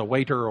perhaps a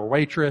waiter or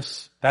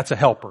waitress. That's a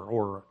helper,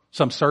 or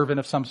some servant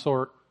of some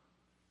sort.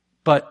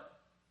 But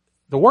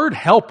the word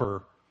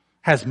helper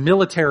has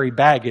military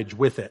baggage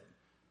with it.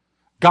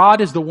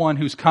 God is the one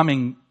who's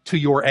coming to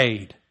your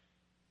aid.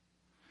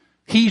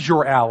 He's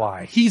your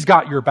ally. He's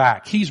got your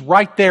back. He's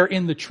right there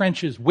in the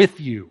trenches with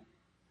you.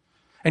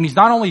 And he's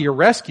not only your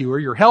rescuer,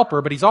 your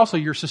helper, but he's also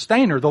your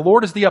sustainer. The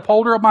Lord is the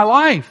upholder of my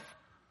life.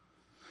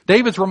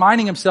 David's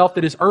reminding himself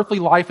that his earthly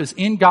life is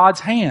in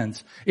God's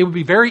hands. It would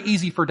be very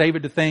easy for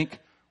David to think,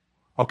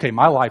 okay,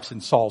 my life's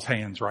in Saul's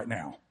hands right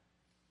now.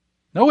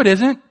 No, it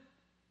isn't.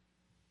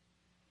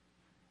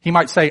 He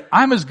might say,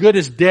 I'm as good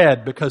as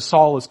dead because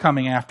Saul is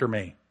coming after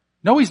me.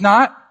 No, he's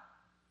not.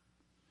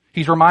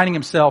 He's reminding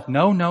himself,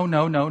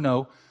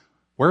 no.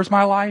 Where's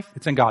my life?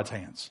 It's in God's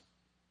hands.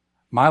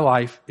 My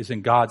life is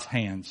in God's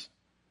hands.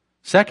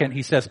 Second,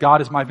 he says,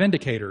 God is my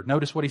vindicator.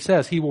 Notice what he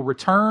says. He will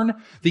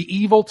return the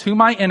evil to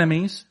my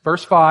enemies.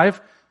 Verse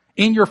 5,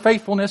 in your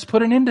faithfulness,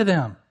 put an end to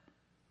them.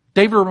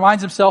 David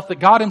reminds himself that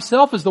God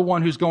himself is the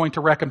one who's going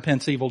to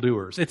recompense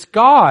evildoers. It's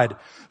God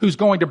who's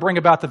going to bring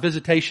about the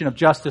visitation of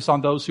justice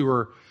on those who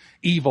are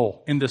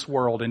evil in this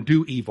world and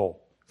do evil.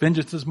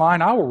 Vengeance is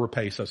mine, I will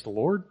repay, says the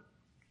Lord.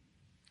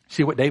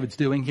 See what David's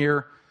doing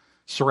here?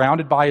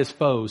 Surrounded by his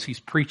foes, he's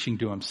preaching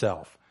to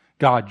himself.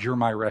 God, you're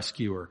my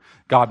rescuer.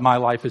 God, my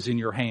life is in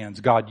your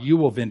hands. God, you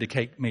will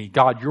vindicate me.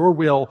 God,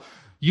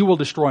 you will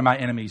destroy my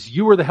enemies.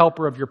 You are the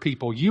helper of your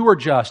people. You are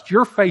just.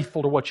 You're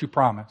faithful to what you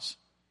promise.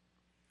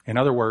 In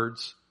other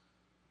words,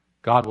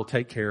 God will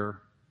take care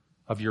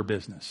of your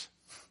business.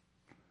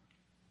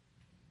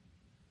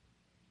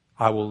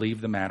 I will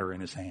leave the matter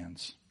in his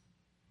hands.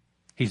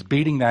 He's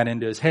beating that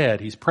into his head.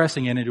 He's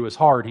pressing it into his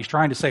heart. He's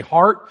trying to say,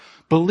 heart,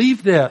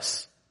 believe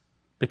this,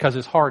 because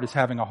his heart is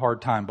having a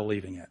hard time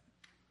believing it.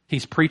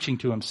 He's preaching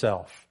to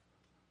himself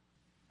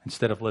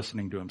instead of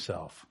listening to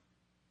himself.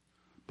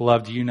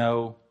 Beloved, do you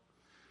know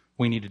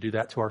we need to do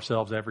that to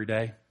ourselves every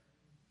day?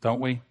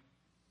 Don't we?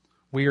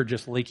 We are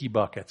just leaky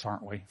buckets,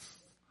 aren't we?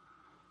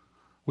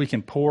 We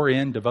can pour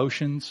in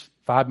devotions.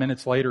 5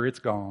 minutes later, it's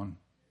gone.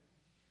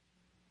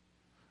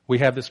 We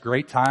have this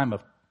great time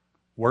of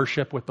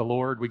worship with the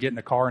Lord. We get in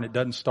the car and it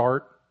doesn't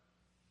start.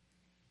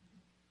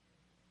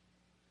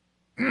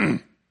 What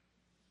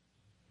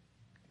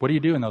do you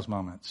do in those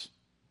moments?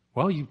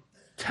 Well, you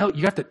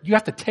have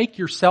to take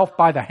yourself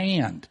by the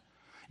hand.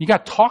 You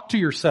got to talk to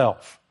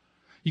yourself.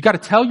 You got to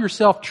tell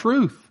yourself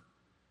truth.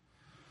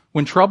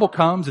 When trouble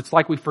comes, it's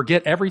like we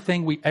forget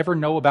everything we ever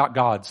know about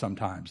God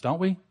sometimes, don't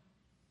we?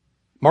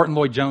 Martin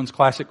Lloyd-Jones'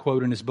 classic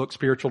quote in his book,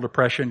 Spiritual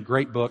Depression,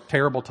 great book,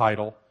 terrible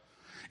title,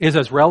 is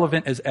as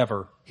relevant as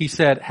ever. He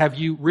said, have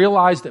you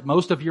realized that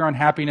most of your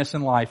unhappiness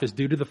in life is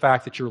due to the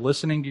fact that you're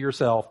listening to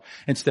yourself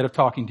instead of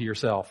talking to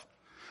yourself?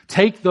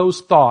 Take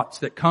those thoughts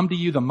that come to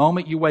you the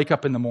moment you wake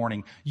up in the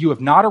morning. You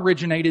have not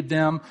originated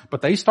them,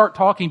 but they start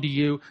talking to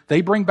you.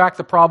 They bring back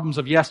the problems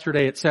of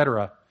yesterday,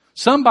 etc.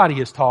 Somebody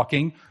is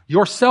talking.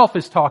 Yourself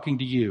is talking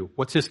to you.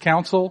 What's his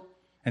counsel?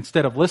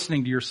 Instead of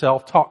listening to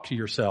yourself, talk to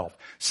yourself.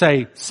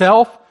 Say,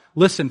 self,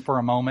 listen for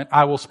a moment.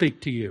 I will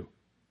speak to you.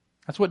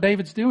 That's what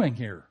David's doing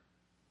here.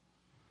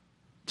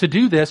 To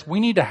do this, we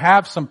need to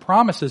have some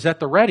promises at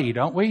the ready,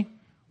 don't we?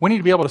 We need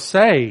to be able to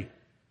say,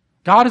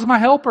 God is my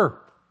helper.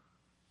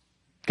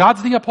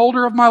 God's the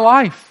upholder of my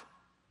life.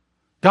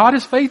 God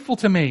is faithful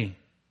to me.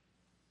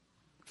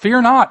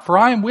 Fear not, for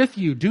I am with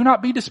you. Do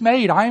not be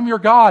dismayed. I am your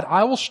God.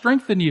 I will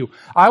strengthen you.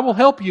 I will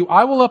help you.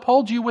 I will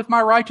uphold you with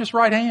my righteous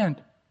right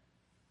hand.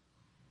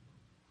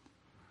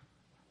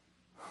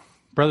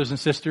 Brothers and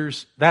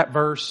sisters, that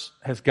verse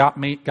has got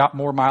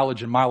more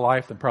mileage in my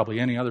life than probably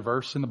any other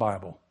verse in the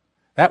Bible.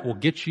 That will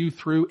get you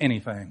through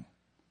anything.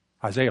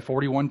 Isaiah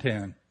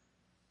 41:10.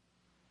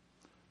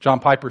 John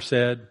Piper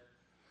said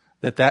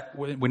that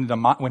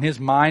when his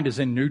mind is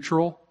in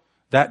neutral,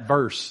 that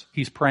verse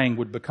he's praying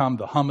would become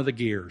the hum of the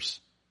gears.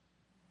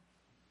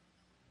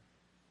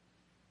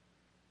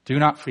 Do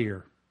not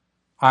fear.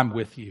 I'm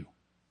with you.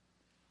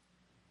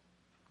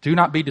 Do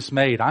not be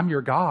dismayed. I'm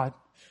your God.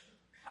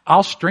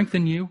 I'll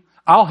strengthen you.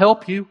 I'll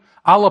help you.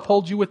 I'll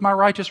uphold you with my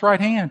righteous right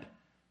hand.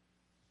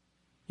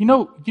 You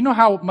know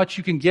how much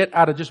you can get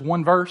out of just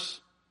one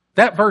verse?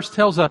 That verse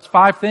tells us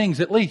 5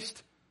 things at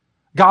least.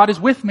 God is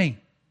with me.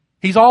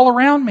 He's all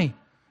around me.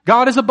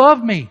 God is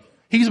above me.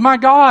 He's my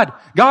God.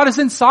 God is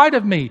inside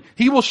of me.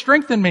 He will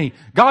strengthen me.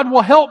 God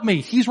will help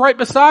me. He's right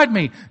beside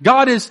me.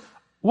 God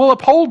will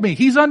uphold me.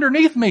 He's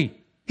underneath me.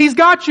 He's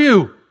got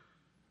you.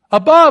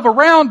 Above,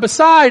 around,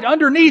 beside,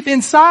 underneath,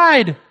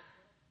 inside.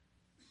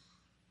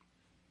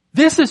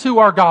 This is who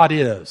our God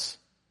is.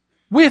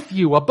 With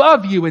you,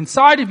 above you,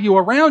 inside of you,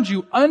 around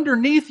you,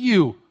 underneath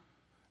you.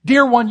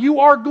 Dear one, you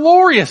are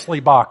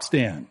gloriously boxed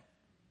in.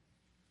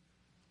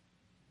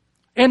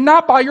 And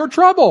not by your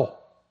trouble,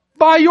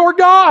 by your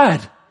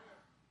God.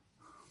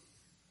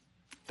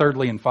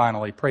 Thirdly and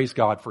finally, praise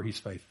God for He's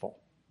faithful.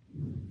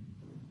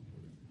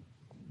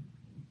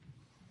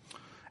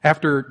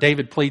 After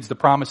David pleads the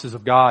promises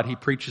of God, he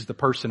preaches the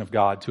person of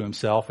God to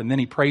himself, and then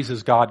he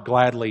praises God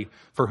gladly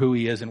for who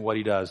He is and what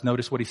He does.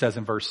 Notice what he says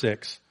in verse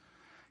 6.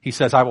 He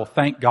says, I will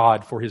thank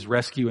God for His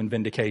rescue and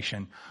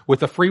vindication.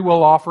 With a free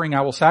will offering,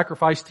 I will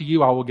sacrifice to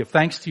you. I will give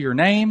thanks to your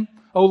name,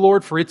 O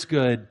Lord, for it's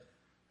good.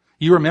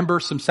 You remember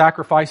some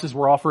sacrifices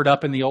were offered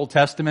up in the Old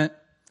Testament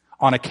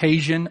on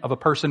occasion of a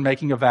person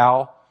making a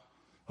vow.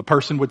 A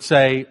person would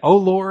say, O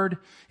Lord,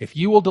 if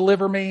you will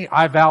deliver me,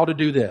 I vow to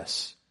do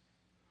this.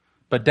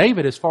 But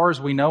David, as far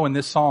as we know in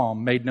this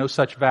psalm, made no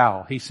such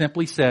vow. He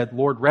simply said,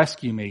 Lord,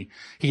 rescue me.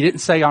 He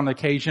didn't say on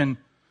occasion,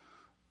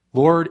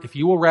 Lord, if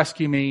you will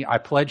rescue me, I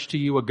pledge to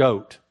you a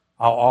goat.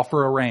 I'll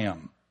offer a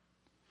ram.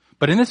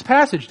 But in this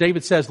passage,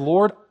 David says,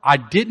 Lord, I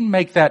didn't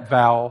make that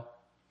vow.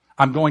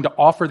 I'm going to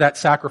offer that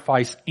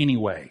sacrifice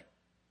anyway.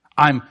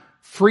 I'm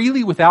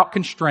freely, without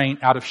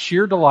constraint, out of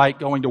sheer delight,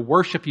 going to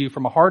worship you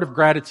from a heart of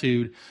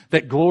gratitude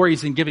that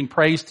glories in giving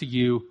praise to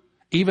you,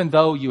 even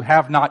though you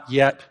have not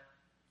yet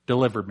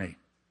delivered me.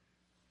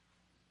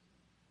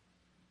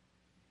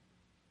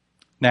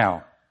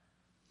 Now,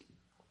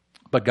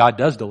 but God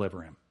does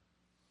deliver him.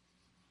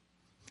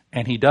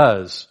 And he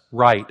does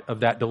write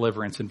of that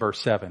deliverance in verse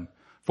 7.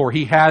 For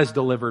he has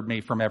delivered me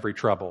from every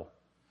trouble,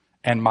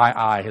 and my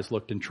eye has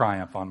looked in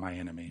triumph on my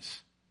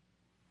enemies.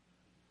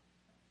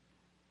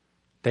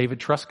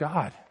 David trusts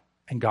God,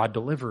 and God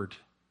delivered.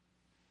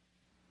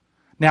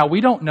 Now,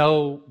 we don't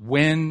know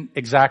when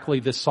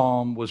exactly this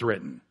psalm was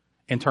written,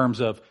 in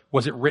terms of,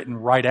 was it written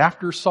right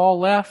after Saul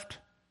left?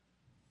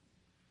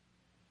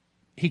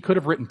 He could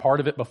have written part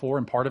of it before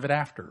and part of it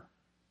after.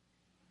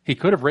 He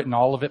could have written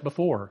all of it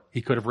before.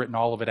 He could have written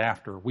all of it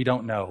after. We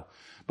don't know.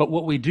 But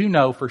what we do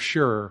know for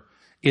sure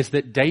is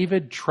that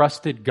David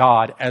trusted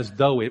God as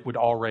though it would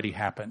already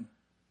happen,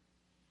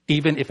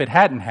 even if it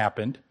hadn't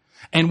happened.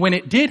 And when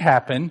it did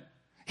happen,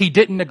 he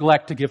didn't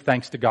neglect to give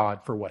thanks to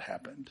God for what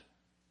happened.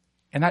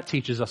 And that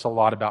teaches us a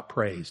lot about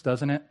praise,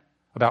 doesn't it?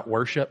 About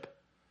worship.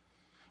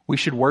 We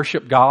should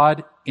worship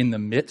God in the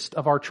midst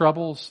of our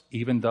troubles,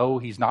 even though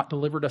he's not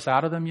delivered us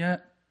out of them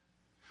yet.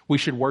 We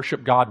should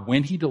worship God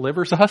when he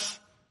delivers us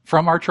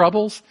from our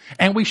troubles.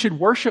 And we should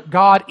worship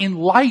God in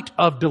light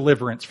of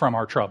deliverance from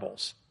our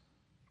troubles.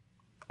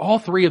 All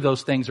three of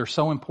those things are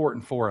so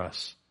important for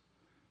us.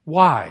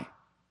 Why?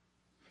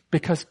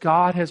 Because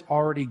God has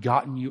already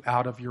gotten you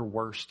out of your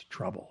worst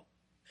trouble.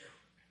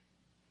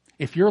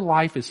 If your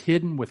life is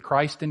hidden with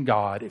Christ in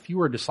God, if you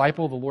are a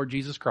disciple of the Lord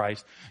Jesus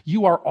Christ,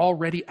 you are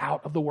already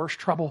out of the worst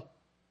trouble.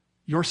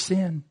 Your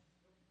sin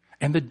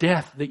and the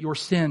death that your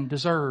sin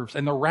deserves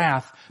and the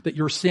wrath that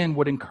your sin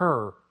would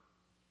incur.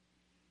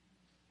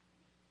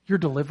 Your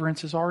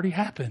deliverance has already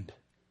happened.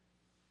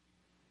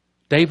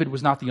 David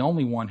was not the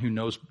only one who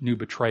knew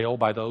betrayal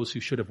by those who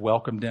should have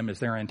welcomed him as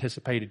their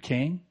anticipated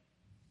king.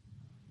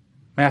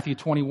 Matthew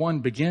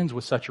 21 begins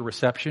with such a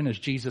reception as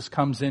Jesus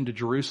comes into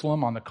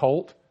Jerusalem on the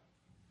colt,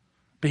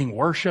 being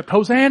worshipped.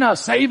 Hosanna,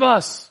 save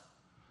us!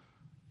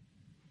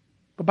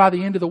 But by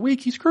the end of the week,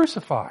 he's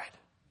crucified.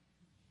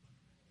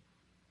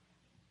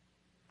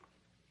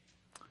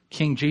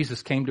 King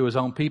Jesus came to his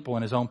own people,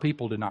 and his own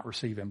people did not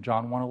receive him.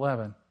 John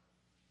 1:11.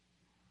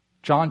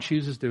 John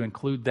chooses to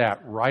include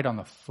that right on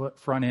the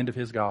front end of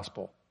his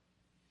gospel.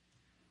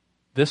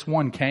 This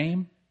one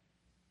came,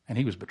 and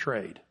he was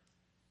betrayed.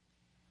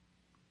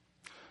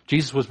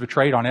 Jesus was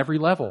betrayed on every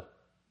level,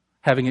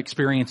 having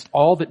experienced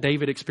all that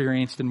David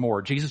experienced and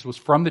more. Jesus was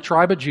from the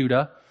tribe of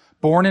Judah,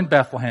 born in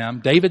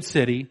Bethlehem, David's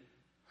city.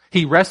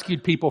 He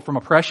rescued people from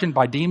oppression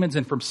by demons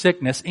and from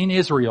sickness in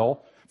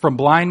Israel, from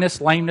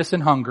blindness, lameness,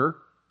 and hunger,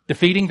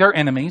 defeating their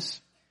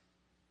enemies.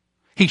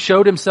 He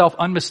showed himself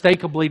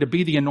unmistakably to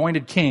be the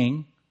anointed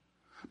king,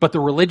 but the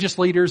religious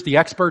leaders, the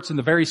experts in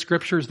the very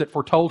scriptures that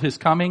foretold his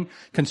coming,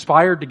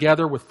 conspired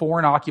together with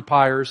foreign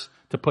occupiers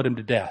to put him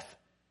to death.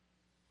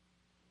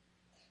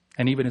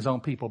 And even his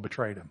own people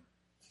betrayed him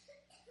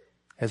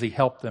as he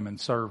helped them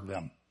and served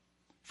them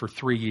for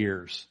 3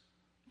 years,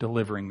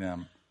 delivering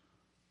them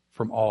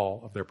from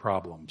all of their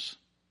problems.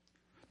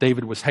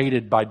 David was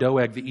hated by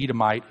Doeg the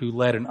Edomite, who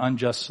led an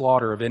unjust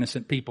slaughter of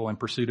innocent people in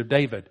pursuit of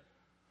David.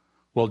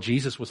 Well,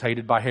 Jesus was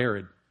hated by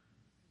Herod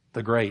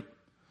the Great,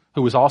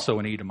 who was also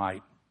an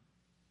Edomite.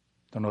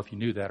 Don't know if you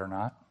knew that or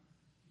not.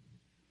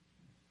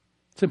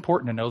 It's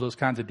important to know those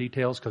kinds of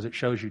details because it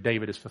shows you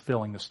David is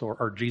fulfilling the story,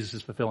 or Jesus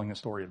is fulfilling the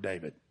story of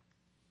David.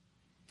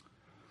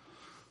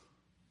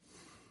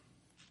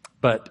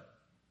 But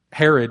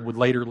Herod would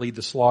later lead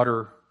the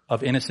slaughter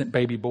of innocent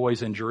baby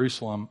boys in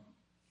Jerusalem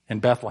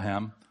and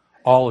Bethlehem,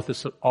 all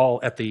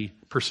at the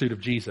pursuit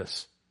of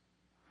Jesus.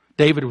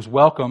 David was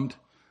welcomed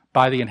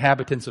by the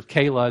inhabitants of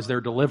Keilah as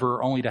their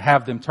deliverer, only to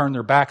have them turn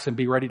their backs and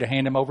be ready to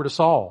hand him over to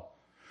Saul.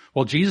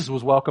 Well, Jesus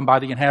was welcomed by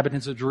the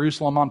inhabitants of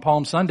Jerusalem on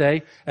Palm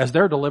Sunday as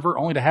their deliverer,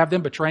 only to have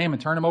them betray him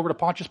and turn him over to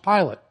Pontius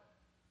Pilate.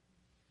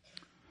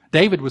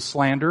 David was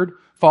slandered,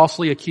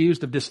 falsely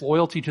accused of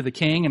disloyalty to the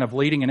king and of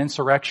leading an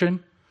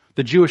insurrection.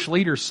 The Jewish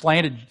leaders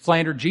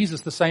slandered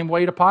Jesus the same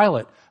way to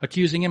Pilate,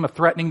 accusing him of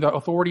threatening the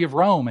authority of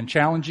Rome and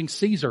challenging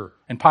Caesar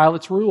and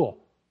Pilate's rule.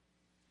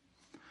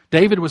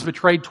 David was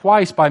betrayed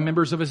twice by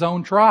members of his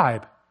own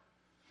tribe.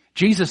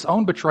 Jesus'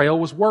 own betrayal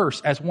was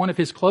worse, as one of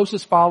his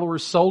closest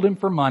followers sold him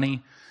for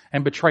money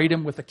and betrayed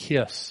him with a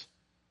kiss,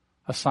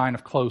 a sign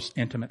of close,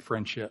 intimate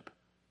friendship.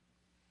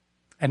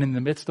 And in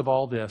the midst of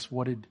all this,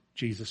 what did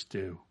Jesus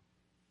do?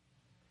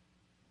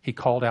 He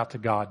called out to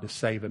God to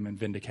save him and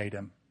vindicate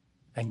him.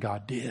 And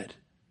God did.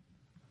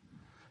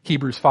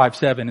 Hebrews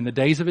 5:7, in the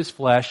days of his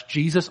flesh,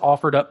 Jesus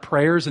offered up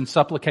prayers and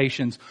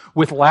supplications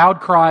with loud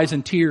cries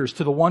and tears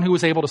to the one who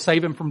was able to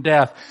save him from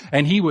death.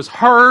 And he was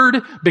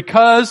heard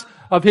because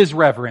of his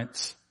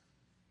reverence.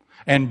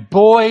 And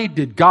boy,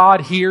 did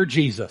God hear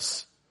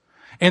Jesus.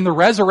 In the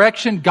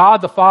resurrection, God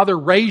the Father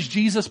raised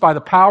Jesus by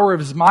the power of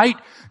his might.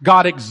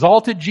 God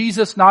exalted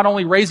Jesus, not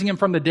only raising him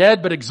from the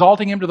dead, but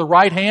exalting him to the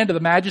right hand of the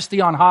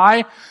majesty on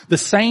high. The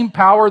same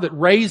power that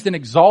raised and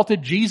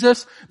exalted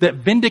Jesus, that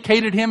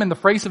vindicated him in the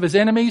face of his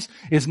enemies,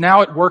 is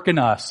now at work in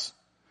us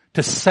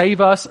to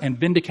save us and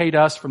vindicate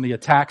us from the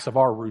attacks of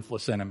our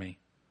ruthless enemy.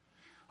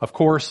 Of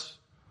course,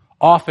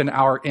 often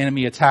our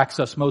enemy attacks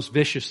us most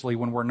viciously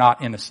when we're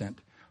not innocent,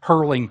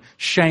 hurling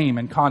shame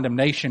and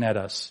condemnation at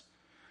us.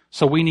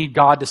 So we need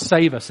God to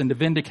save us and to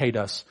vindicate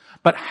us.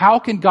 But how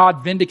can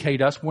God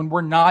vindicate us when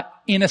we're not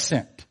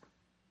innocent?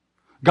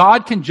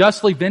 God can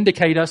justly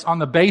vindicate us on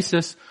the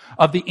basis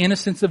of the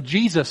innocence of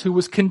Jesus, who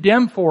was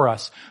condemned for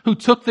us, who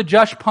took the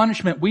just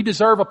punishment we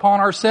deserve upon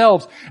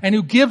ourselves, and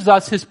who gives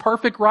us his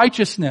perfect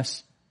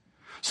righteousness.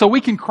 So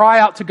we can cry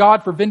out to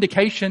God for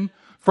vindication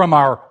from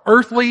our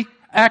earthly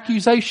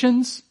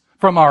accusations,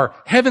 from our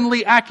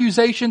heavenly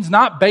accusations,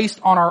 not based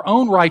on our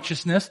own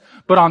righteousness,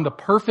 but on the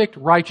perfect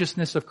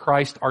righteousness of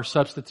Christ, our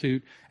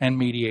substitute and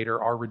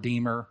mediator, our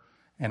Redeemer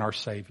and our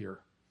Savior.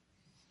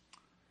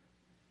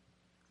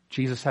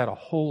 Jesus had a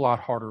whole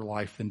lot harder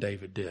life than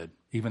David did,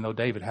 even though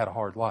David had a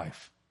hard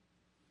life.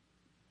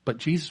 But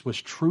Jesus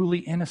was truly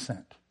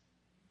innocent,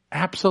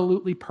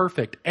 absolutely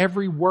perfect.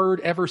 Every word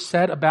ever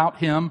said about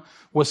him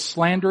was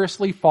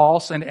slanderously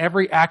false, and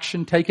every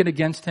action taken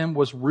against him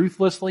was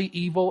ruthlessly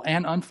evil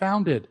and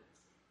unfounded.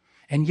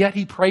 And yet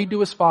he prayed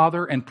to his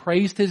Father and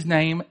praised his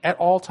name at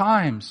all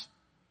times.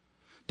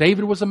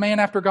 David was a man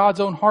after God's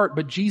own heart,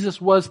 but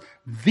Jesus was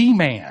the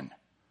man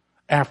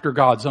after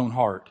God's own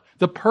heart.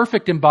 The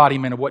perfect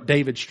embodiment of what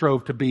David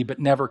strove to be but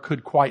never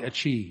could quite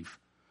achieve.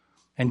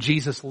 And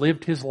Jesus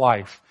lived his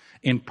life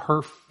in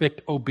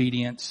perfect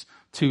obedience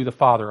to the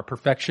Father, a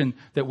perfection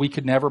that we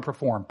could never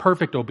perform.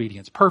 Perfect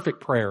obedience, perfect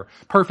prayer,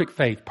 perfect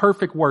faith,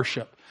 perfect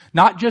worship.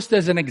 Not just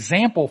as an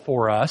example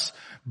for us,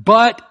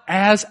 but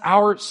as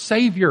our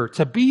Savior,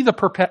 to be the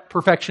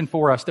perfection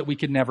for us that we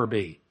could never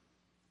be.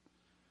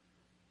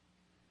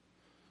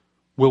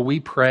 Will we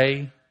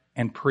pray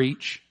and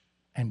preach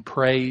and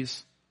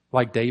praise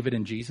like David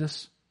and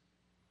Jesus?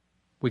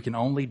 We can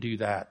only do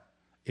that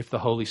if the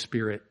Holy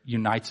Spirit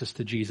unites us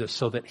to Jesus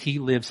so that he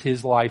lives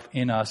his life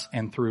in us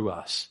and through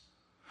us.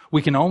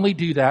 We can only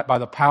do that by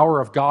the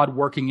power of God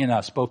working in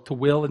us, both to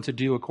will and to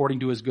do according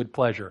to his good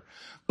pleasure.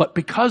 But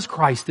because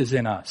Christ is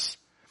in us,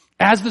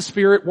 as the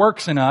Spirit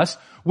works in us,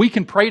 we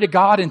can pray to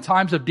God in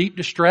times of deep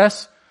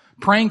distress,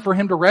 praying for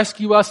him to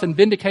rescue us and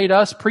vindicate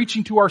us,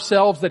 preaching to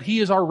ourselves that he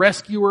is our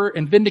rescuer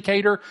and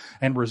vindicator,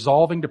 and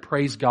resolving to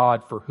praise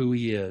God for who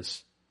he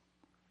is,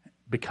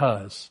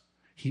 because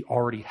he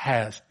already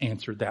has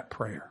answered that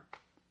prayer.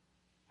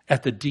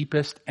 At the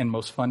deepest and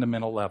most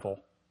fundamental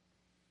level,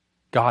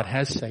 God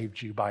has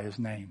saved you by his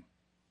name.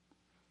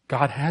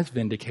 God has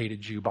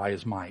vindicated you by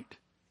his might.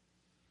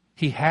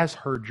 He has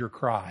heard your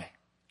cry,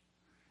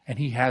 and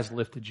he has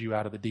lifted you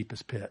out of the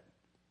deepest pit,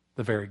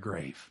 the very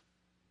grave.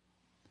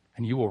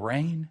 And you will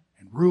reign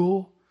and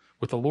rule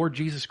with the Lord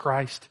Jesus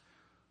Christ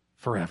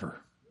forever.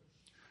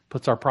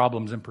 Puts our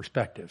problems in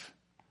perspective,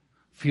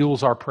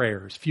 fuels our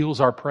prayers,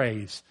 fuels our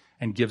praise,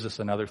 and gives us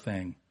another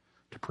thing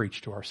to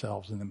preach to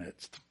ourselves in the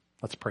midst.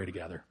 Let's pray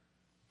together.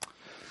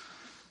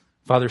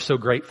 Father, so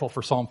grateful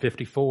for Psalm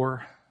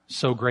 54,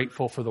 so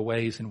grateful for the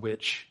ways in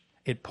which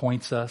it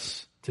points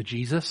us to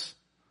Jesus.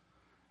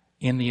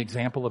 In the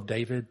example of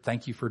David,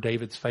 thank you for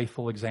David's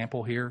faithful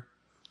example here,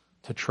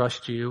 to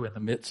trust you in the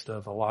midst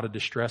of a lot of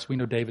distress. We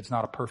know David's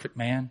not a perfect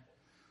man.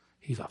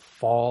 He's a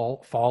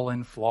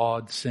fallen,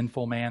 flawed,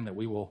 sinful man that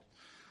we will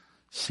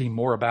see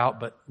more about.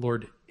 But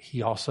Lord,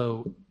 he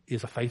also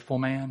is a faithful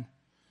man.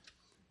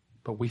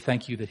 But we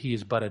thank you that he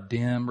is but a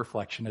dim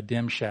reflection, a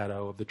dim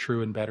shadow of the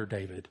true and better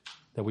David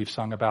that we've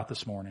sung about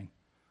this morning.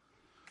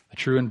 The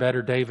true and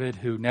better David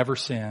who never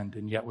sinned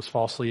and yet was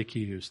falsely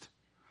accused.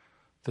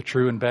 The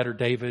true and better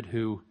David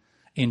who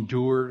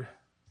endured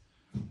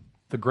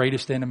the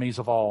greatest enemies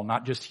of all,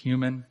 not just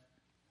human,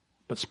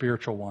 but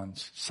spiritual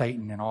ones,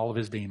 Satan and all of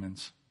his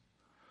demons.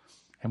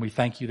 And we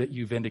thank you that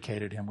you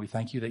vindicated him. We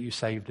thank you that you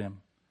saved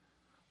him.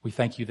 We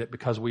thank you that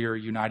because we are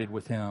united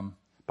with him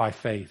by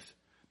faith,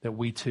 that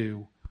we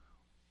too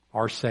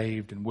are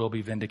saved and will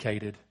be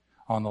vindicated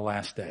on the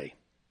last day.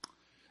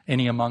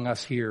 Any among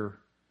us here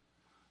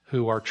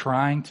who are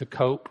trying to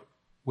cope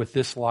with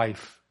this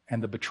life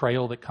and the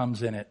betrayal that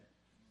comes in it,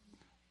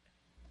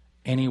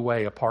 any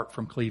way apart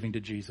from cleaving to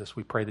Jesus,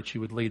 we pray that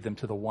you would lead them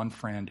to the one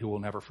friend who will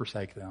never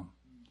forsake them.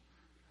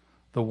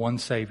 The one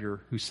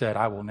Savior who said,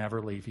 I will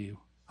never leave you.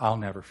 I'll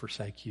never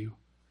forsake you.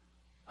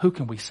 Who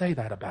can we say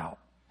that about?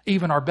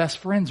 Even our best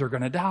friends are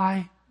going to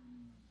die.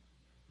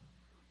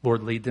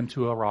 Lord, lead them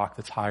to a rock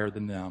that's higher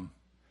than them,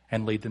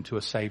 and lead them to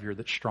a Savior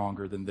that's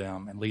stronger than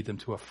them, and lead them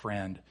to a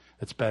friend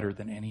that's better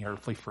than any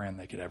earthly friend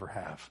they could ever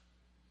have.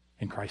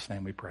 In Christ's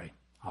name we pray.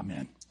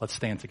 Amen. Let's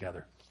stand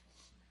together.